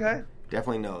that would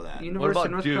definitely know that. University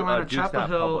of North Carolina, Chapel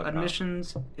Hill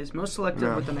admissions is most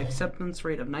selective with an acceptance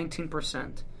rate of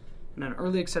 19% and an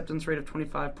early acceptance rate of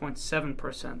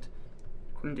 25.7%,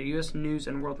 according to U.S. News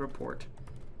and World Report.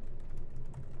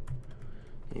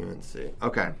 UNC.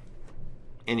 Okay.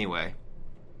 Anyway.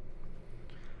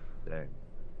 Dang.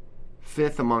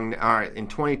 Fifth among... All right, in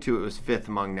 22, it was fifth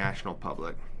among national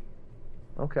public.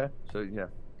 Okay. So, yeah.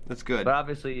 That's good. But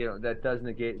obviously, that does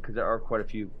negate, because there are quite a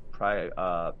few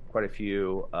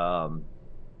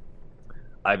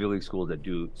Ivy League schools that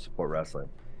do support wrestling.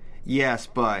 Yes,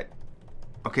 but...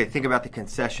 Okay, think about the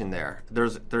concession there.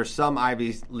 There's some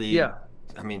Ivy League... Yeah.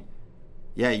 I mean,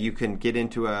 yeah, you can get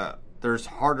into there's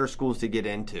harder schools to get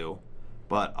into,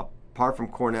 but apart from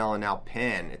Cornell and now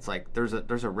Penn, it's like there's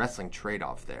a wrestling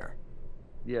trade-off there.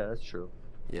 Yeah, that's true.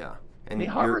 Yeah. And I mean,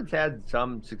 Harvard's had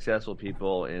some successful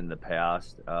people in the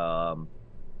past. Brown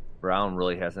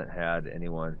really hasn't had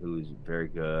anyone who's very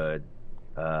good.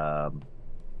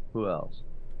 Who else?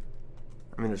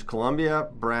 I mean, there's Columbia,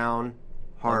 Brown,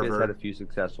 Harvard. Columbia's had a few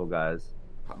successful guys.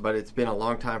 But it's been a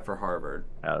long time for Harvard.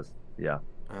 Yeah.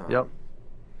 Yep.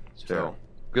 It's fair. So,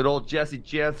 good old Jesse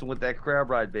Jansen with that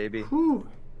crab ride, baby. Whew.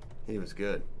 He was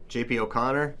good. JP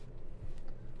O'Connor,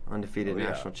 undefeated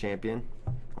national champion,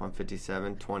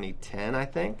 157, 2010, I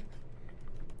think.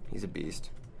 He's a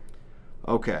beast.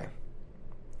 Okay.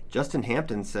 Justin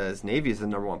Hampton says Navy is the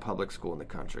 #1 public school in the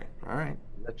country. All right.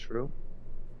 Is that true?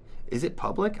 Is it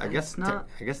public? I guess not.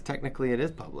 I guess technically it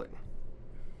is public.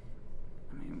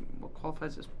 I mean, what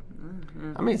qualifies as...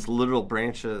 I mean, it's a literal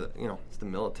branch of, it's the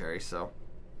military, so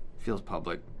it feels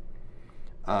public.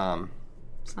 It's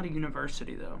not a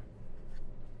university, though.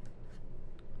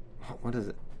 What is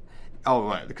it? Oh,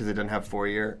 what? Because it doesn't have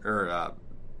 4-year or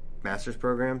master's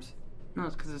programs? No,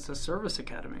 it's because it's a service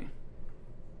academy.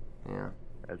 Yeah.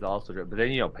 That's also true. But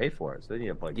then you don't pay for it. So then you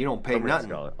have you don't pay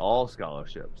nothing. All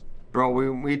scholarships. Bro,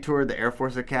 we toured the Air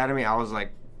Force Academy. I was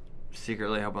like,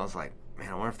 secretly hoping, I was like, man,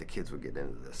 I wonder if the kids would get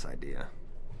into this idea.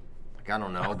 Like, I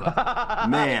don't know, but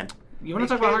man. You want to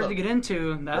talk about hard to get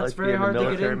into? That's very hard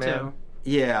to get into. Man.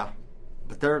 Yeah.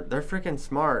 But they're freaking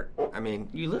smart. I mean,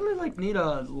 you literally need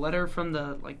a letter from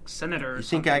the senator. You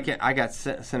think I got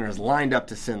senators lined up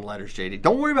to send letters, JD?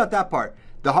 Don't worry about that part.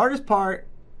 The hardest part,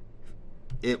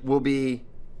 it will be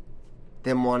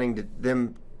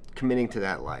them committing to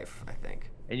that life, I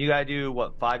think. And you gotta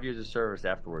do 5 years of service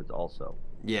afterwards, also.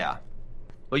 Yeah.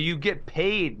 Well, you get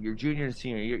paid your junior and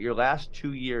senior. Your last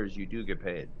 2 years, you do get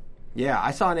paid. Yeah,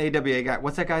 I saw an AWA guy.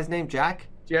 What's that guy's name? Jack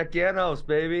Ganos,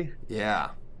 baby. Yeah.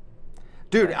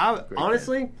 Dude,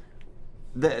 honestly,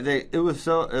 it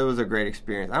was a great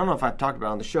experience. I don't know if I've talked about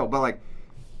it on the show, but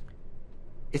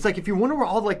it's like if you wonder where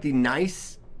all the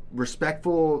nice,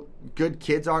 respectful, good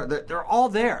kids are, they're all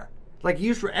there. Like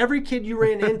for every kid you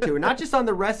ran into, and not just on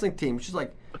the wrestling team. It's just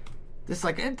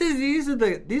these are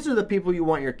the people you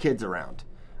want your kids around.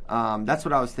 That's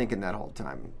what I was thinking that whole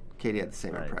time. Katie had the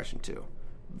same impression too.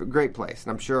 But great place,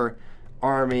 and I'm sure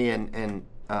Army and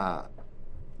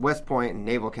West Point and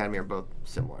Naval Academy are both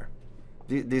similar.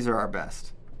 These are our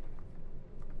best.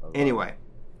 Anyway,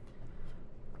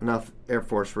 enough Air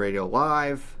Force Radio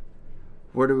Live.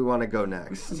 Where do we want to go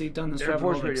next? Has he done this Air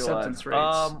Force Radio acceptance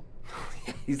rates?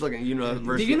 He's looking at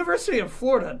the University of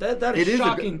Florida. That is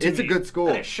shocking to me. It's a good school.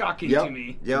 That is shocking to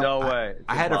me. Yep. No way.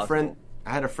 I had a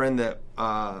friend that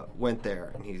went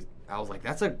there, and I was like,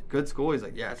 "That's a good school." He's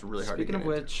like, "Yeah, it's really hard to get into."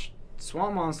 Speaking of which,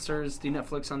 Swamp Monsters, the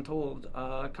Netflix Untold,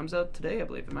 comes out today, I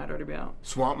believe. It might already be out.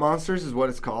 Swamp Monsters is what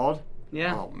it's called?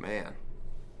 Yeah. Oh, man.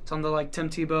 It's on the Tim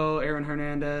Tebow, Aaron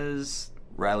Hernandez,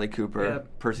 Riley Cooper,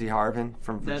 Percy Harvin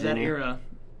from Virginia. That era.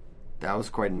 That was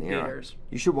quite an era.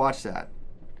 You should watch that.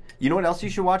 You know what else you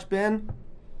should watch, Ben?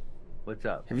 What's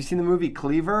up? Have you seen the movie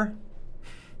Cleaver?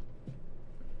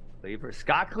 Cleaver?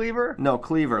 Scott Cleaver? No,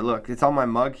 Cleaver. Look, it's on my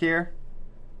mug here.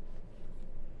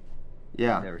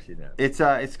 Yeah. I've never seen that.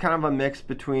 It's kind of a mix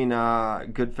between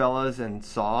Goodfellas and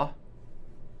Saw.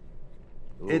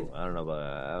 Ooh, I don't know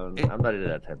about that. I'm not into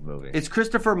that type of movie. It's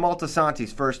Christopher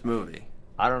Moltisanti's first movie.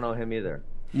 I don't know him either.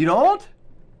 You don't?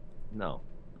 No.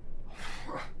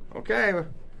 Okay,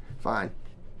 fine.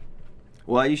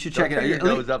 Well, you should check it out. Your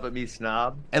nose up at me,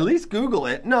 snob. At least Google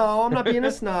it. No, I'm not being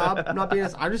a snob.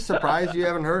 I'm just surprised you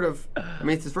haven't heard of. I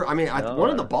mean, it's his first. I mean, one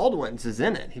of the Baldwins is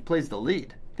in it. He plays the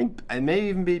lead. I think it may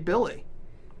even be Billy.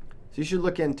 So you should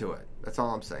look into it. That's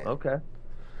all I'm saying. Okay.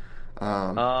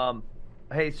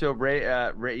 Hey, so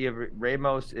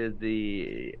Ramos is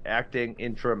the acting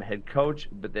interim head coach,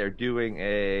 but they're doing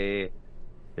a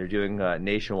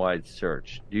nationwide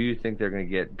search. Do you think they're going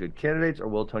to get good candidates, or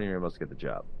will Tony Ramos get the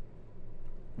job?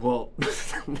 Well,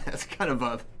 that's kind of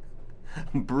a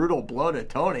brutal blow to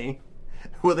Tony.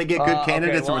 Will they get good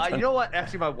candidates? Okay. Well, you know what?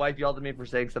 Actually, my wife yelled at me for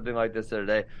saying something like this the other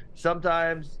day.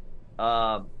 Sometimes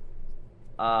I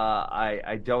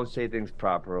don't say things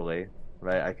properly.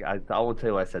 right? I won't tell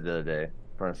you what I said the other day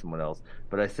in front of someone else,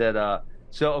 but I said,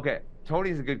 okay,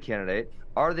 Tony's a good candidate.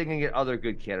 Are they going to get other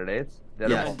good candidates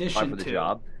that are qualified for the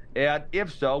job? And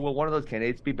if so, will one of those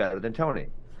candidates be better than Tony? Is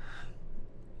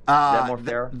that more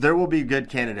fair? There will be good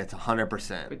candidates,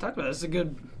 100%. We talked about it. It's a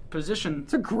good position.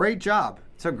 It's a great job.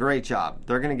 They're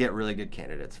going to get really good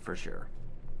candidates for sure.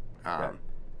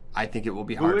 I think it will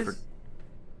be hard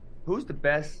Who's the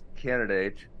best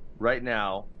candidate right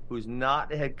now who's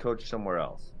not a head coach somewhere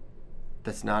else?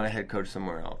 That's not a head coach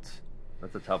somewhere else.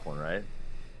 That's a tough one, right?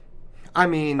 I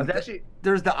mean,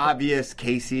 there's the obvious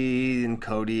Casey and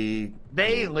Cody.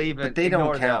 They leave it. But they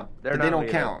don't count. They don't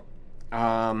count.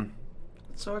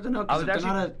 It's hard to know because if they're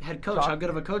not a head coach, how good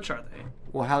of a coach are they?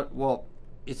 Well,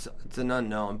 it's an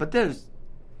unknown. But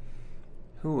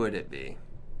who would it be?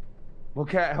 Well,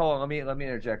 hold on. Let me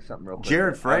interject something real quick.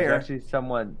 Jared Frayer. Actually,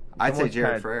 I'd say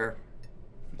Jared Frayer.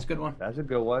 That's a good one. That's a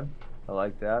good one. I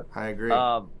like that. I agree.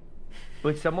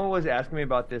 But someone was asking me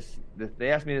about this.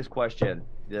 They asked me this question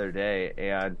the other day,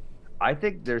 and I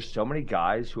think there's so many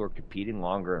guys who are competing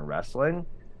longer in wrestling,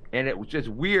 and it was just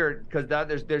weird because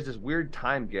there's this weird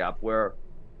time gap where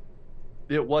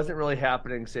it wasn't really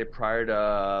happening, say, prior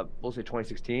to, we'll say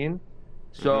 2016.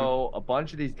 So a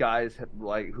bunch of these guys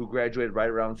who graduated right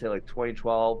around, say, like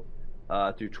 2012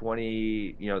 through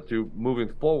through moving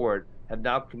forward, have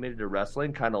now committed to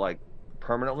wrestling kind of like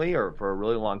permanently or for a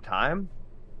really long time.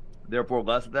 Therefore,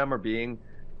 less of them are being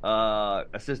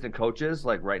assistant coaches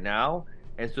like right now.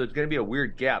 And so it's going to be a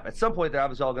weird gap. At some point, they're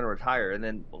obviously all going to retire, and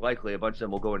then likely a bunch of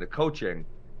them will go into coaching.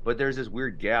 But there's this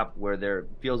weird gap where there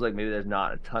feels like maybe there's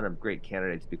not a ton of great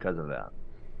candidates because of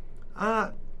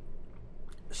that.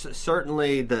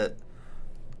 Certainly the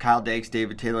Kyle Dakes,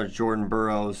 David Taylor, Jordan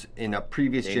Burroughs in a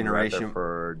previous generation.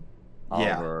 Rutherford,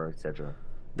 Oliver, etc.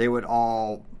 They would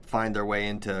all find their way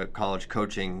into college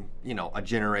coaching, a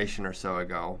generation or so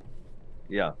ago.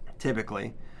 Yeah.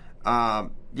 Typically.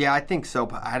 Yeah, I think so,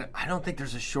 but I don't think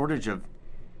there's a shortage of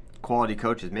quality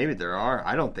coaches. Maybe there are.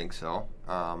 I don't think so.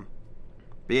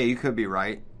 But yeah, you could be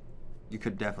right. You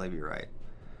could definitely be right.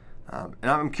 And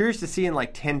I'm curious to see in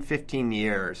like 10, 15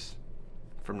 years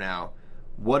from now,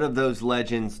 what of those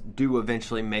legends do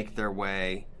eventually make their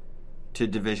way to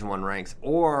Division I ranks?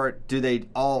 Or do they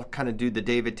all kind of do the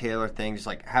David Taylor thing, just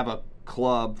like have a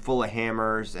club full of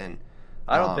hammers? And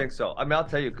I don't think so. I mean, I'll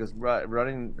tell you, because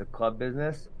running the club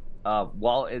business,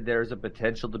 while there's a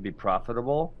potential to be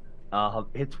profitable,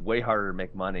 it's way harder to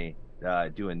make money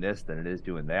doing this than it is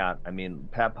doing that. I mean,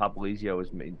 Pat Popolizio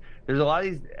was made. There's a lot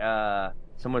of these.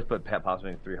 Someone's put Pat Pop's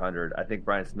making 300. I think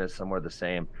Brian Smith's somewhere the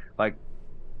same. Like,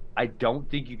 I don't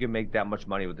think you can make that much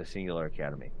money with a singular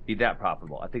academy. Be that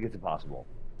profitable. I think it's impossible.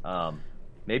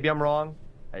 Maybe I'm wrong.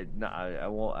 I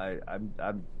won't.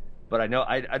 I'm. But I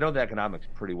know the economics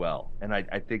pretty well, and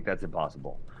I think that's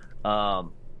impossible.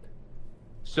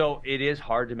 So it is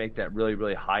hard to make that really,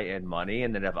 really high-end money,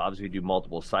 and then if obviously you do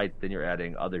multiple sites, then you're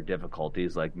adding other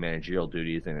difficulties like managerial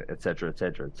duties and et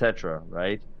cetera,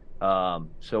 right?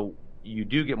 So you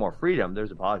do get more freedom.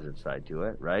 There's a positive side to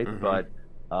it, right? Mm-hmm.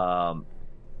 But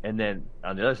and then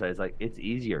on the other side, it's like it's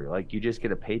easier. Like you just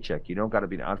get a paycheck. You don't got to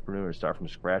be an entrepreneur and start from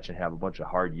scratch and have a bunch of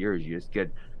hard years. You just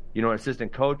get, an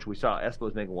assistant coach. We saw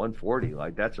Espo's making $140.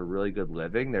 Like that's a really good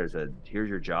living. Here's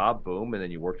your job, boom, and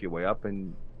then you work your way up,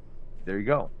 and there you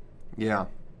go. Yeah.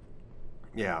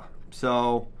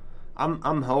 So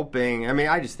I'm hoping. I mean,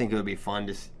 I just think it would be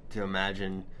fun to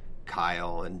imagine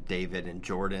Kyle and David and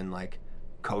Jordan like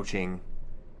coaching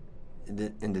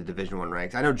in the Division I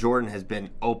ranks. I know Jordan has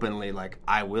been openly like,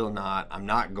 I'm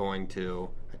not going to.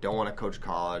 I don't want to coach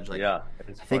college. Like, yeah,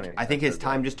 I think his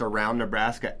time just around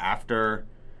Nebraska after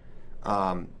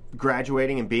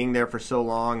graduating and being there for so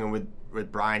long, and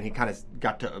with Brian, he kind of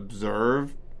got to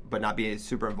observe, but not be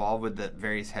super involved with the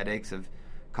various headaches of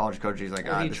college coaching. He's like,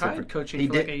 he tried coaching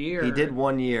for like a year. He did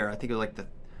 1 year. I think it was like the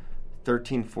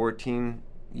 13-14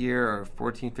 year or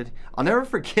 14-15. I'll never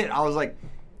forget. I was like,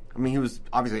 he was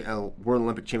obviously a World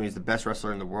Olympic champion. He's the best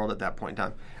wrestler in the world at that point in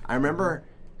time. I remember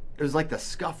it was like the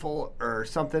scuffle or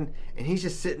something, and he's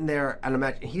just sitting there at a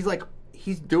match. And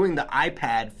he's doing the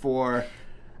iPad for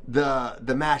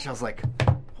the match. I was like,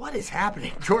 what is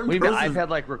happening? Jordan Wait, the iPad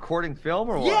like recording film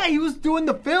or what? Yeah, he was doing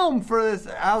the film for this.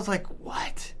 I was like,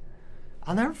 what?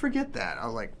 I'll never forget that. I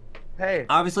was like, hey.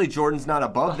 Obviously, Jordan's not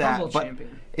above that. But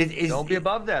champion. Don't be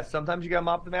above that. Sometimes you got to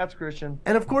mop the mats, Christian.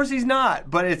 And of course he's not.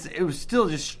 But it was still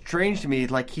just strange to me.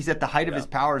 Like he's at the height of his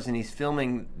powers and he's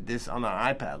filming this on an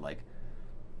iPad. Like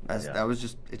that was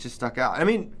just, it just stuck out. I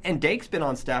mean, and Dake's been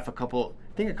on staff a couple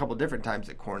different times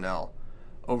at Cornell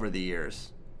over the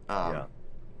years.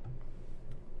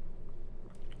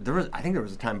 I think there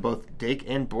was a time both Dake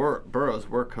and Burroughs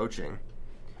were coaching.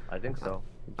 I think so.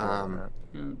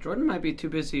 Jordan might be too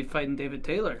busy fighting David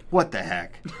Taylor. What the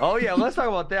heck? Oh, yeah, let's talk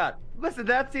about that. Listen,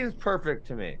 that seems perfect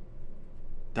to me.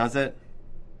 Does it?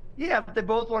 Yeah, if they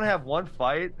both want to have one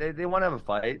fight, they want to have a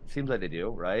fight. Seems like they do,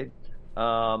 right?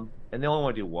 And they only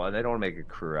want to do one. They don't want to make a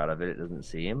career out of it, it doesn't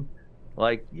seem.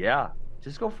 Like, yeah,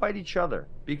 just go fight each other.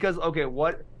 Because, okay,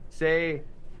 say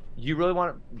you really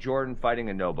want Jordan fighting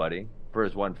a nobody for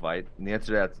his one fight, and the answer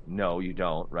to that's no, you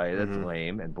don't, right? That's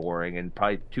lame and boring and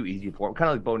probably too easy for him. Kind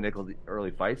of like Bo Nickal's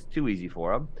early fights, too easy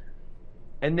for him.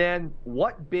 And then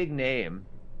what big name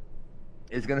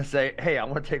is going to say, hey, I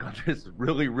want to take on this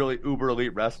really, really uber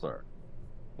elite wrestler?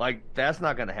 Like, that's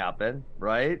not going to happen,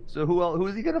 right? So who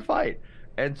is he going to fight?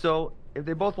 And so if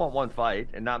they both want one fight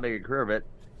and not make a career of it,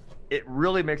 it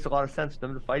really makes a lot of sense for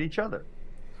them to fight each other.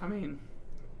 I mean,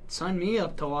 sign me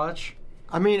up to watch.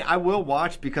 I mean, I will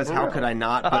watch because how could I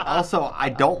not? But also, I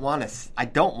don't want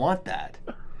that.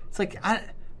 It's like,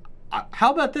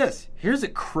 how about this? Here's a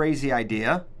crazy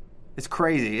idea. It's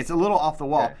crazy. It's a little off the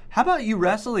wall. Okay. How about you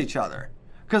wrestle each other?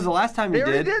 Because the last time you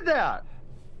did that,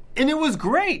 and it was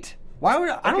great. Why would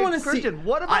I don't want to see?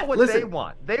 What about what they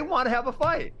want? They want to have a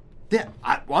fight. Yeah,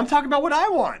 I'm talking about what I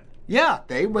want. Yeah,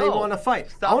 they may want to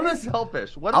fight. Stop being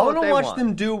selfish. I want to watch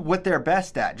them do what they're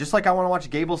best at, just like I want to watch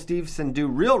Gable Steveson do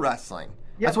real wrestling.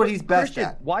 Yeah, that's what he's best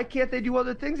at. Why can't they do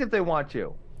other things if they want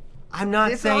to? I'm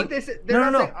not saying... They're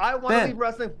not saying, I want to be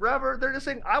wrestling forever. They're just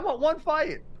saying, I want one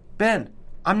fight. Ben,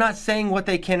 I'm not saying what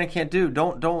they can and can't do.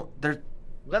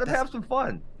 Let them have some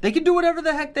fun. They can do whatever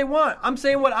the heck they want. I'm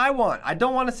saying what I want. I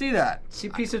don't want to see that. See,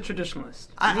 piece of traditionalist.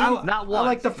 Not once. I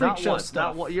like the freak show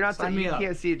stuff. You're not saying you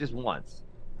can't see it just once.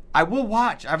 I will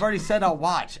watch. I've already said I'll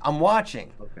watch. I'm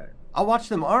watching. Okay. I'll watch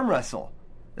them arm wrestle.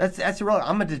 That's irrelevant.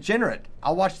 I'm a degenerate.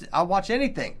 I'll watch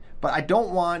anything. But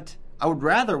I would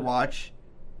rather watch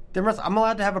them wrestle. I'm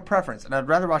allowed to have a preference, and I'd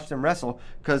rather watch them wrestle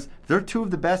because they're two of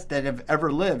the best that have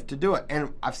ever lived to do it.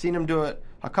 And I've seen them do it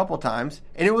a couple times,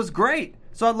 and it was great.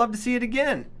 So I'd love to see it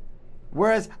again.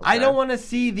 Whereas I don't want to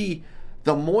see the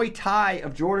Muay Thai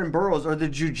of Jordan Burroughs or the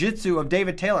Jiu-Jitsu of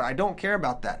David Taylor. I don't care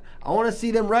about that. I want to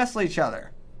see them wrestle each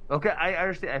other. Okay, I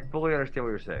understand. I fully understand what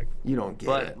you're saying. You don't get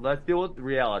it. But let's deal with the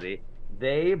reality.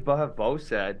 They have both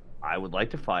said, I would like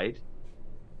to fight.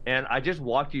 And I just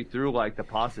walked you through, like, the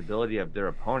possibility of their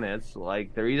opponents.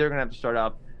 Like, they're either going to have to start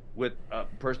out with a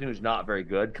person who's not very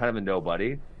good, kind of a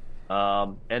nobody,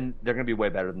 and they're going to be way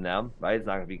better than them, right? It's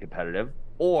not going to be competitive.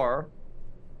 Or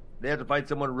they have to fight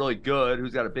someone really good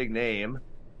who's got a big name.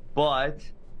 But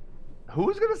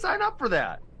who's going to sign up for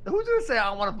that? Who's going to say,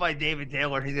 I want to fight David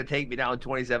Taylor and he's going to take me down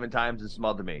 27 times and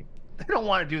smother me? They don't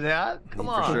want to do that. Come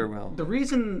on. For sure will. The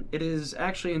reason it is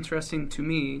actually interesting to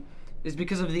me is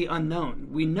because of the unknown.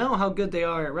 We know how good they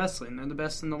are at wrestling. They're the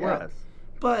best in the world.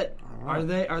 But are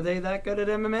they that good at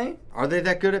MMA? Are they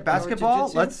that good at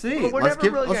basketball? Let's see. Well,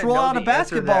 let's roll out a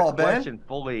basketball, Ben. Question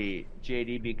fully,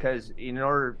 JD, because in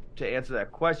order to answer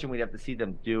that question, we'd have to see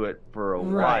them do it for a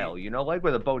while. You know, like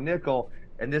with a Bo Nickel,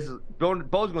 and Bo's going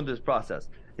through this process.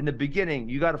 In the beginning,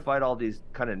 you got to fight all these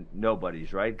kind of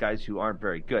nobodies, right? Guys who aren't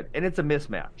very good, and it's a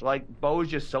mismatch. Like Bo's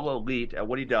just so elite at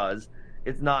what he does,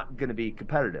 it's not going to be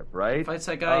competitive, right? Fights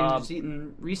that guy who's just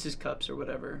eating Reese's cups or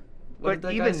whatever. But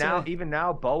even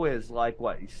now, Bo is like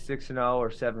what? He's 6-0 or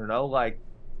 7-0. Like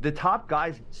the top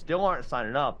guys still aren't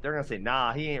signing up. They're gonna say,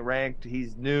 "Nah, he ain't ranked.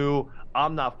 He's new.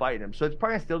 I'm not fighting him." So it's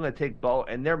probably still gonna take Bo,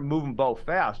 and they're moving Bo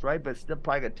fast, right? But it's still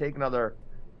probably gonna take another,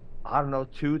 I don't know,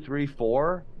 2, 3,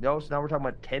 4. So now we're talking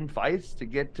about 10 fights to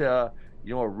get to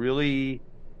a really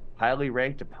highly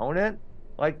ranked opponent.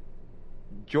 Like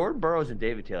Jordan Burroughs and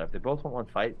David Taylor, if they both want one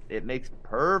fight, it makes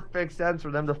perfect sense for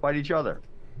them to fight each other.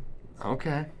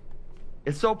 Okay.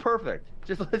 It's so perfect.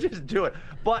 Let's just do it.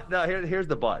 But now here's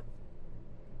the but.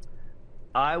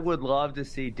 I would love to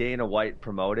see Dana White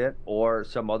promote it or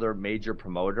some other major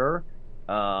promoter.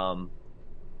 And,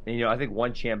 I think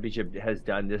One Championship has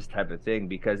done this type of thing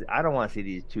because I don't want to see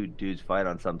these two dudes fight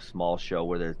on some small show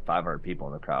where there's 500 people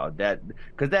in the crowd.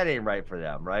 Because that ain't right for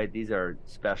them, right? These are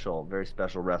special, very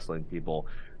special wrestling people.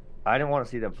 I didn't want to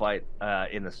see them fight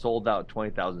in a sold-out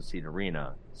 20,000-seat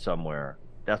arena somewhere.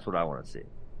 That's what I want to see.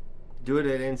 Do it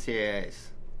at NCAAs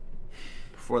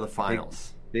before the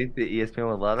finals. Think the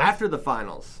ESPN would let us? After the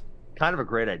finals. Kind of a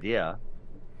great idea.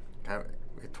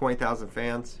 20,000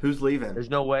 fans. Who's leaving?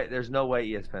 There's no way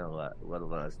ESPN will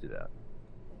let us do that.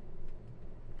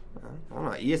 I don't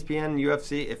know. ESPN,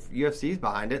 UFC. If UFC's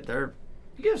behind it, they're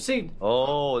UFC.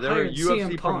 Oh, they're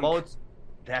UFC promotes.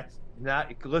 That's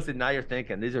not. Listen, now you're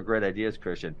thinking. These are great ideas,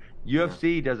 Christian.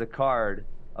 UFC does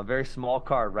a very small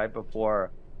card right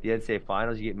before the NCAA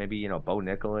finals, you get maybe, Bo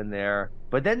Nickel in there.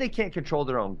 But then they can't control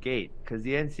their own gate because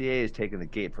the NCAA is taking the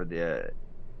gate for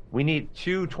we need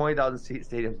 2 20,000 seat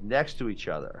stadiums next to each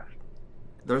other.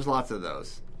 There's lots of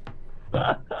those.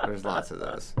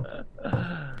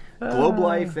 Globe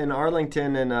Life in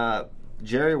Arlington and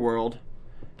Jerry World.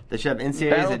 They should have NCAAs.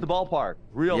 Battle at the ballpark.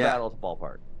 Battle at the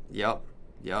ballpark. Yep.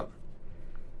 All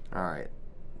right.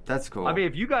 That's cool. I mean,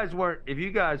 if you guys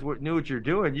knew what you're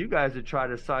doing, you guys would try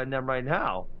to sign them right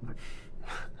now.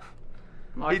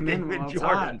 David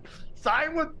Jordan.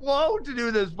 Sign with Flo to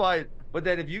do this fight. But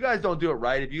then if you guys don't do it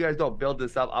right, if you guys don't build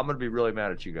this up, I'm going to be really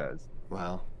mad at you guys.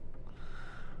 Wow.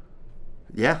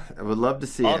 Yeah, I would love to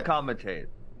see I'll commentate.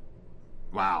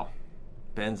 Wow.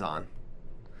 Ben's on.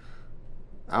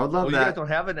 I would love that. You guys don't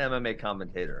have an MMA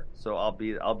commentator, so I'll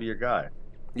be your guy.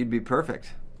 You'd be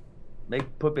perfect.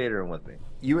 Put Bader in with me.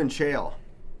 You and Chael.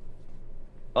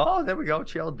 Oh, there we go.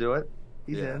 Chael, do it.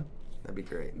 He's in. That'd be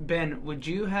great. Ben, would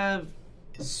you have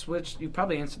switched? You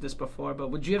probably answered this before, but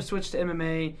would you have switched to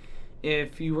MMA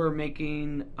if you were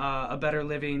making a better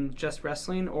living just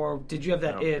wrestling, or did you have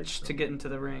that itch to get into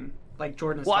the ring, like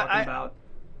Jordan is talking about?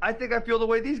 I think I feel the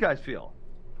way these guys feel.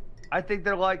 I think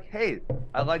they're like, hey,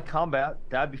 I like combat.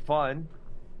 That'd be fun.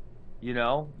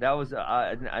 That was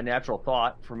a natural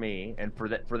thought for me and for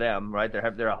them, right? They're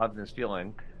having this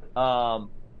feeling, but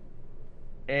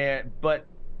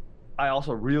I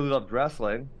also really loved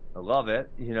wrestling. I love it,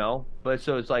 But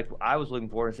so it's like I was looking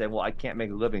forward and saying, well, I can't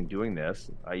make a living doing this.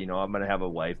 I'm going to have a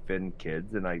wife and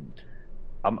kids, and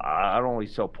I'm only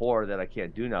so poor that I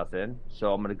can't do nothing.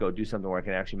 So I'm going to go do something where I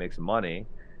can actually make some money.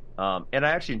 And I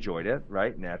actually enjoyed it,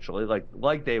 right? Naturally,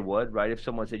 like they would, right? If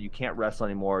someone said you can't wrestle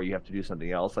anymore, you have to do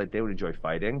something else, like they would enjoy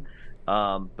fighting.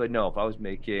 But no, if I was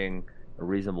making a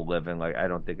reasonable living, I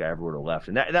don't think I ever would have left.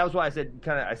 And that was why I said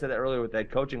that earlier with that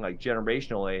coaching,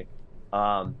 generationally,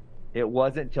 it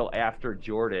wasn't until after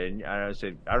Jordan. I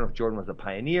don't know if Jordan was a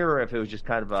pioneer or if it was just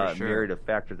kind of a myriad of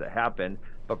factors that happened.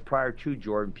 But prior to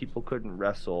Jordan, people couldn't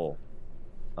wrestle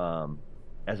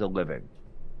as a living.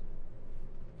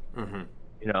 Mm-hmm.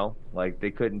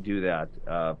 They couldn't do that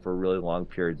for really long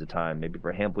periods of time, maybe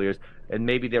for a handful of years. And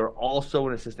maybe they were also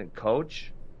an assistant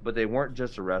coach, but they weren't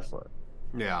just a wrestler.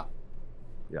 Yeah.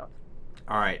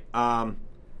 All right. I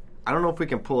don't know if we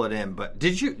can pull it in, but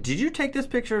did you take this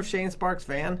picture of Shane Sparks'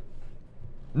 van?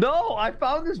 No, I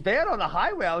found this van on the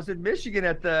highway. I was in Michigan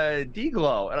at the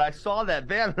D-Glow, and I saw that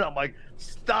van, and I'm like,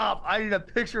 stop, I need a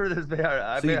picture of this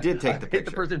van. You did take the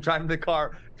picture. The person driving the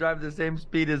car, driving the same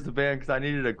speed as the van, because I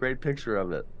needed a great picture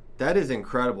of it. That is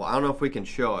incredible. I don't know if we can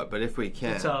show it, but if we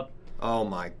can. It's up. Oh,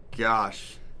 my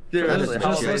gosh. Seriously,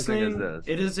 how amazing is this?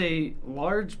 It is a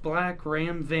large black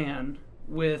Ram van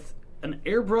with an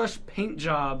airbrush paint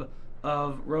job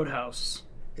of Roadhouse.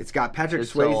 It's got Patrick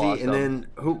Swayze, so awesome. And then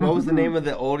what was the name of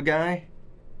the old guy?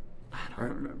 I don't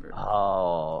remember.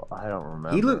 Oh, I don't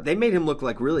remember. They made him look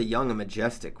like really young and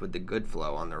majestic with the good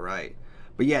flow on the right.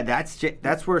 But yeah,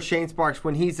 that's where Shane Sparks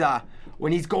when he's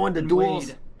going to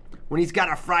duels, when he's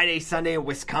got a Friday, Sunday in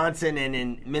Wisconsin and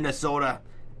in Minnesota,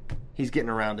 he's getting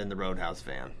around in the Roadhouse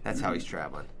van. That's how he's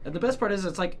traveling. And the best part is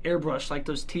it's like airbrush, like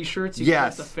those T-shirts you get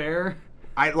at the fair.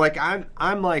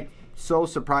 I'm like so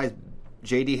surprised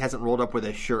JD hasn't rolled up with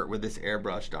a shirt with this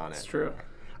airbrushed on it. It's true.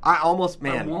 I almost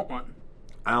I want one.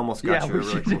 I almost got you a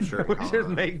really cool shirt. We should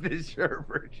make this shirt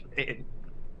for Shane.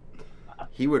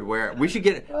 He would wear it. We should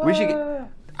get.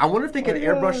 I wonder if they could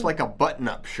airbrush like a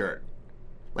button-up shirt,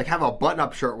 like have a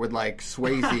button-up shirt with like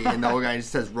Swayze and the old guy just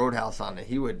says Roadhouse on it.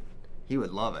 He would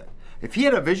love it. If he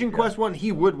had a Vision Quest one,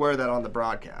 he would wear that on the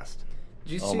broadcast.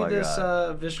 Did you see this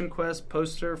Vision Quest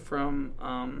poster from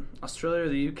Australia or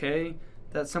the UK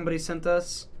that somebody sent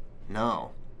us?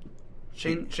 No.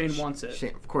 Shane wants it.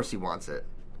 Of course he wants it.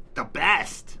 The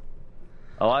best.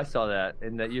 Oh, I saw that.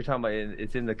 And that you're talking about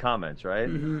it's in the comments, right?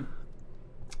 Mm-hmm.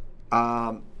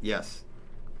 Yes.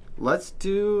 Let's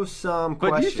do some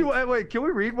questions. Wait, can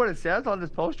we read what it says on this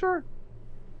poster?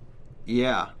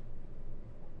 Yeah.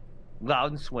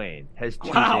 Loudon Swain has two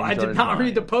Wow, I did not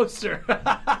read the poster. The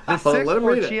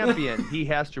 6'4" champion he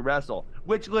has to wrestle.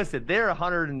 Which, listen, they're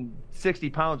 160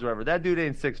 pounds or whatever. That dude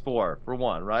ain't 6'4", for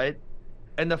one, right?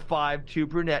 And the 5'2"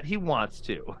 brunette he wants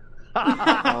to.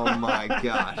 Oh, my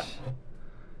gosh.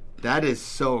 That is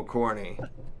so corny.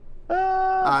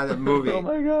 The movie. Oh,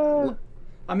 my God.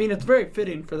 I mean, it's very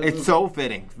fitting for the movie. It's so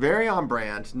fitting. Very on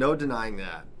brand. No denying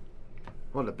that.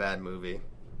 What a bad movie.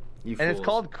 You fools. And it's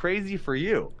called Crazy for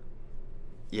You.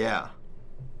 Yeah.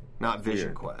 Not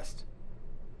Vision Quest.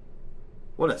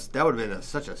 That would have been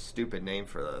such a stupid name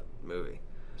for the movie.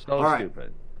 So all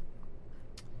stupid.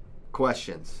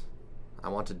 Questions. I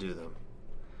want to do them.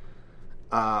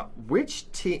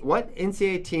 What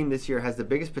NCAA team this year has the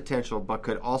biggest potential but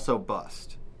could also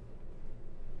bust?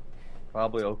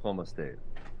 Probably Oklahoma State.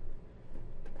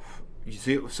 You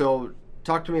see, so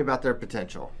talk to me about their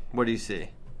potential. What do you see?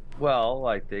 Well,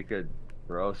 like they could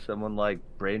throw someone like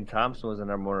Braden Thompson was the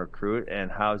number one recruit,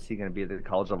 and how is he going to be at the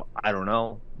college level? I don't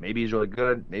know. Maybe he's really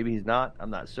good. Maybe he's not. I'm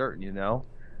not certain, And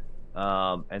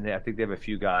I think they have a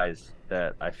few guys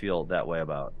that I feel that way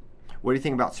about. What do you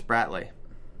think about Spratley?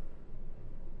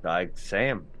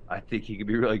 Sam. I think he could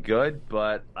be really good,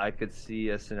 but I could see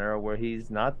a scenario where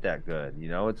he's not that good.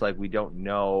 It's like we don't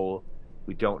know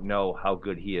how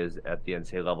good he is at the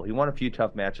NCAA level. He won a few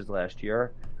tough matches last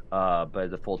year, but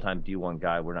as a full-time D1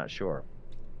 guy, we're not sure.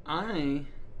 I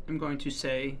am going to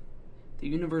say the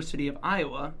University of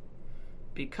Iowa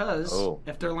because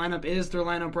if their lineup is their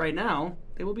lineup right now,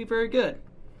 they will be very good.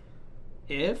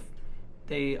 If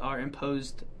they are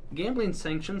imposed gambling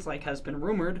sanctions like has been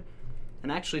rumored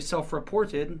and actually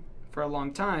self-reported for a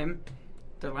long time,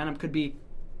 their lineup could be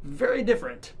very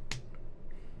different.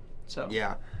 So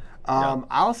yeah.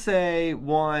 I'll say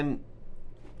one,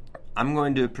 I'm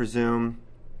going to presume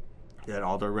that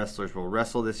all their wrestlers will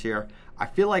wrestle this year. I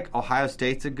feel like Ohio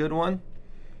State's a good one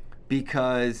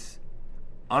because,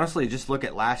 honestly, just look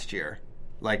at last year.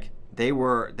 Like,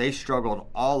 they struggled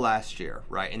all last year,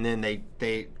 right? And then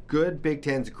they good Big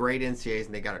Tens, great NCAAs,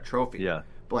 and they got a trophy. Yeah,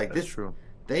 but like that's this, true.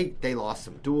 They lost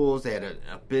some duels. They had an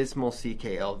abysmal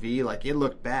CKLV. Like, it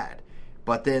looked bad.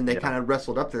 But then they kind of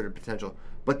wrestled up to their potential.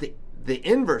 But the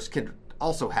inverse could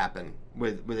also happen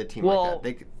with a team like that.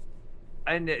 They could,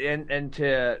 and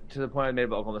to the point I made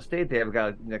about Oklahoma State, they have a guy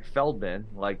like Nick Feldman.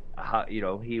 Like, how,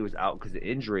 he was out because of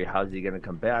injury. How's he going to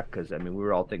come back? Because, we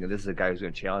were all thinking this is a guy who's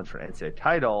going to challenge for an NCAA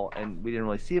title, and we didn't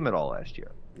really see him at all last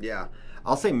year. Yeah.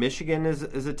 I'll say Michigan is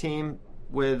a team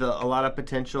with a lot of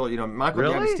potential.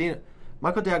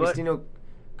 Michael D'Agostino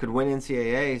could win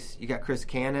NCAAs. You got Chris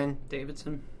Cannon.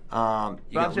 Davidson. I'm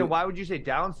saying, why would you say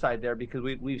downside there? Because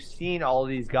we've seen all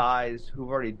these guys who've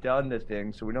already done the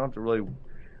thing, so we don't have to really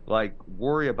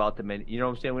worry about them. And you know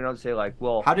what I'm saying? We don't say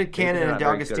how did Cannon and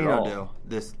D'Agostino do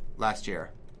this last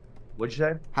year? What'd you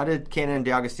say? How did Cannon and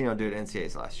D'Agostino do at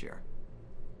NCAAs last year?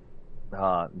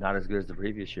 Not as good as the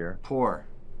previous year. Poor.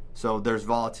 So there's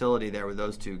volatility there with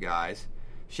those two guys.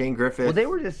 Shane Griffith. Well, they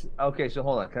were just okay. So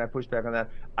hold on, can I push back on that?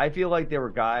 I feel like they were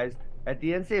guys at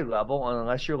the NCAA level,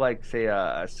 unless you're say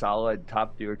a solid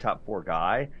top 3 or top 4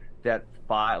 guy, that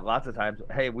lots of times,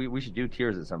 hey, we should do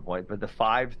tiers at some point, but the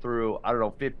 5 through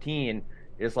 15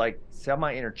 is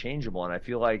semi-interchangeable, and I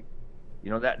feel like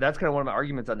that's kind of one of my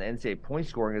arguments on the NCAA point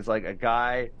scoring is a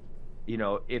guy,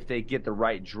 if they get the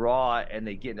right draw and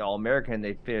they get an All-American and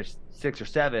they finish 6 or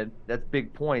 7, that's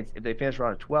big points. If they finish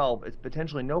around 12, it's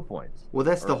potentially no points. Well,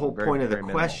 that's the whole point of the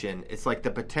question. It's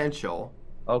the potential.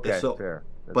 Okay, fair.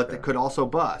 But fair. It could also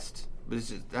bust.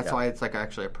 That's why it's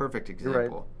actually a perfect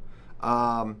example.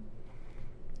 Right.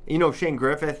 Shane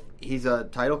Griffith, he's a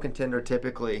title contender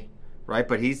typically, right?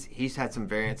 But he's had some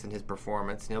variance in his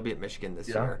performance, and he'll be at Michigan this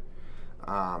year.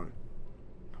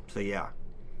 So yeah,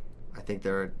 I think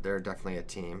they're definitely a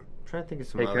team. I'm trying to think of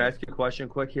some. Hey, can I ask you a question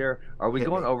quick here? Are we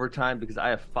going overtime? Because I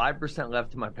have 5%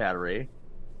 left in my battery.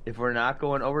 If we're not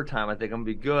going overtime, I think I'm gonna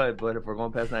be good. But if we're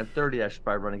going past 9:30, I should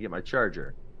probably run and get my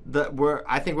charger.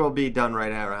 I think we'll be done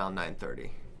right at around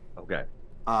 9:30. Okay.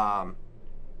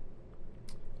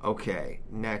 Okay,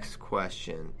 next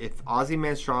question. If Aussie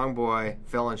Man Strong Boy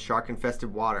fell in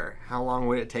shark-infested water, how long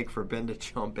would it take for Ben to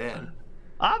jump in?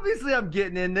 Obviously, I'm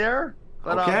getting in there.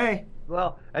 But, okay.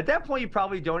 Well, at that point, you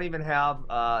probably don't even have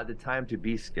the time to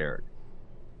be scared.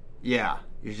 Yeah,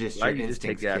 your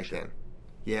instincts kick in.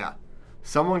 Yeah.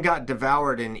 Someone got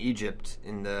devoured in Egypt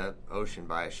in the ocean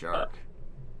by a shark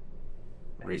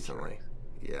recently.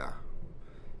 Yeah.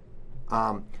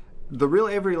 The Real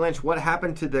Avery Lynch, what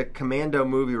happened to the Commando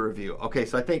movie review? Okay,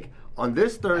 so I think on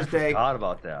this Thursday, I forgot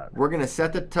about that. We're going to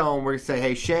set the tone. We're going to say,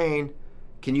 hey, Shane,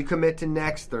 can you commit to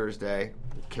next Thursday?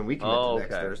 Can we commit to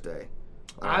next Thursday?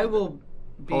 I will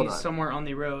be somewhere on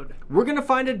the road. We're going to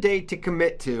find a date to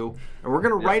commit to, and we're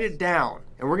going to write it down,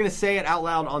 and we're going to say it out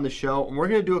loud on the show, and we're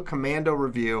going to do a Commando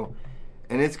review,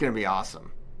 and it's going to be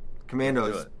awesome.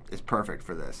 Commando is perfect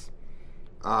for this.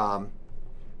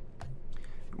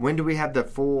 When do we have the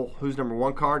full Who's Number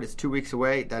 1 card? It's 2 weeks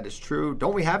away. That is true.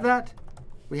 Don't we have that?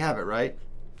 We have it, right?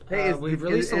 Hey, we've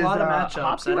released a lot of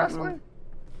matchups.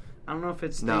 I don't know if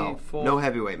it's the full... No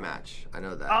heavyweight match. I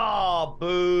know that. Oh,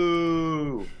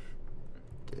 boo!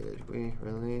 Did we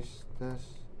release this?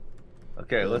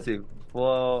 Okay, let's see.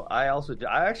 Well, I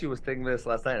actually was thinking this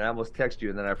last night, and I almost texted you,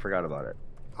 and then I forgot about it.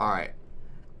 All right.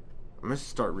 I'm going to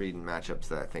start reading matchups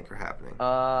that I think are happening.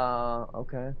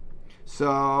 Okay.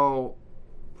 So,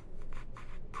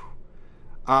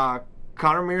 Conor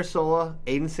Mirasola,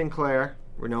 Aiden Sinclair.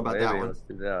 We know about that one. Let's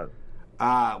do that.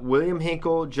 William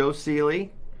Hinkle, Joe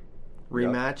Seeley,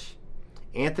 rematch.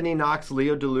 Yep. Anthony Knox,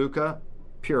 Leo DeLuca,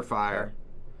 Pure Fire. Okay.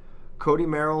 Cody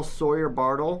Merrill, Sawyer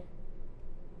Bartle.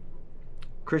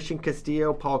 Christian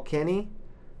Castillo, Paul Kenny.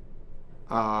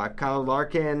 Kyle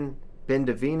Larkin, Ben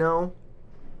Davino.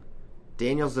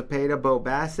 Daniel Zepeda, Bo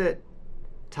Bassett.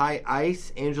 Ty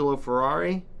Ice, Angelo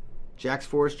Ferrari. Jax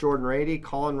Forrest, Jordan Rady.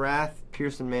 Colin Rath,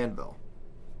 Pearson Manville.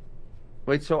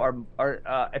 Wait, so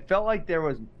I felt like there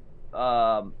was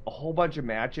a whole bunch of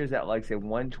matches at, like, say,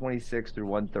 126 through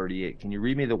 138. Can you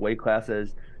read me the weight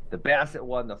classes? The Bassett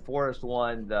one, the Forrest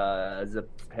one, the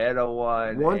Zepeda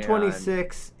one.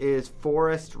 126 is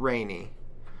Forrest Rainey.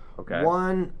 Okay.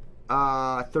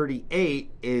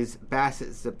 138 is Bassett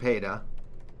Zepeda.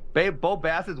 Bo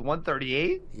Bassett's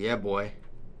 138? Yeah, boy.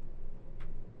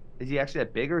 Is he actually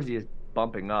that big, or is he just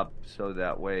bumping up so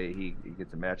that way he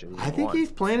gets a match? I think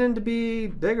he's planning to be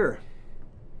bigger.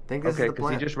 I think this is the plan.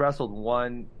 Because he just wrestled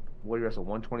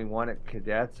 121 at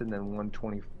cadets and then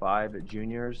 125 at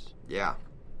juniors? Yeah.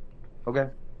 Okay.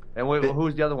 And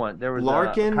who's the other one? There was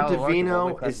Larkin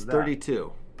Davino is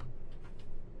 32.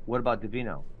 What about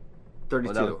Davino?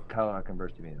 32. That was Kyle Larkin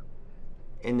versus Davino.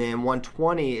 And then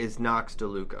 120 is Knox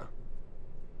DeLuca.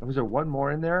 Was there one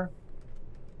more in there?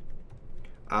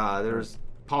 There's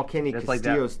Paul Kenny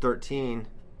Castillo's 13.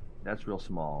 That's real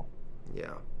small.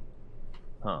 Yeah.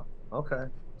 Huh. Okay.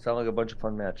 Sound like a bunch of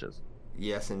fun matches.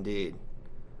 Yes, indeed.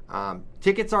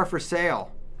 Tickets are for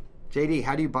sale. JD,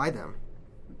 how do you buy them?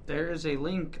 There is a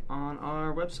link on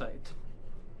our website.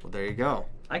 Well, there you go.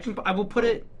 I will put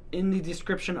it in the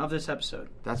description of this episode.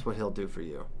 That's what he'll do for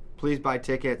you. Please buy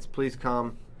tickets. Please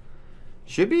come.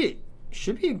 Should be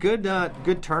a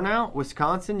good turnout.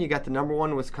 Wisconsin, you got the number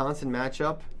one Wisconsin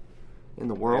matchup in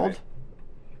the world. Maybe.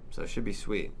 So it should be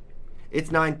sweet. It's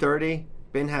 9:30.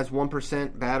 Ben has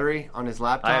 1% battery on his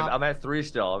laptop. I'm at 3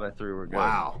 still. I'm at 3. We're good.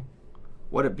 Wow.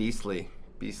 What a beastly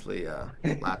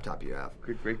laptop you have.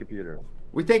 Great computer.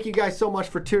 We thank you guys so much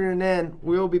for tuning in.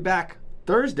 We will be back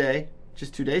Thursday,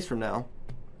 just 2 days from now,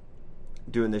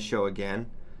 doing this show again.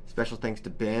 Special thanks to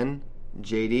Ben,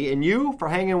 JD, and you for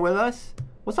hanging with us.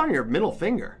 What's on your middle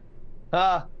finger?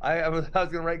 I was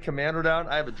going to write Commando down.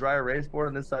 I have a dry erase board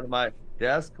on this side of my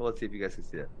desk. Let's see if you guys can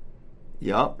see it.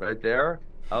 Yup. Right there.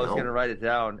 I was going to write it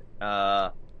down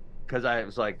because I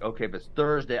was like, okay, if it's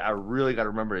Thursday, I really got to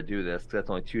remember to do this because that's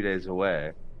only 2 days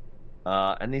away.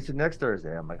 And he said next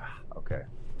Thursday. I'm like, okay.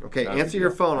 Okay, answer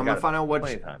your phone. I'm going to find out what.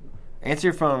 Answer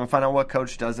your phone. I'm going to find out what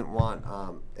coach doesn't want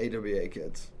AWA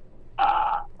kids.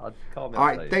 I'll call them. All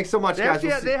right, thanks so much, guys.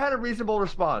 They had a reasonable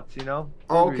response, you know?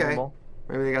 Oh, okay. Reasonable.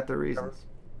 Maybe they got their reasons.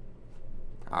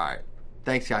 All right.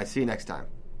 Thanks, guys. See you next time.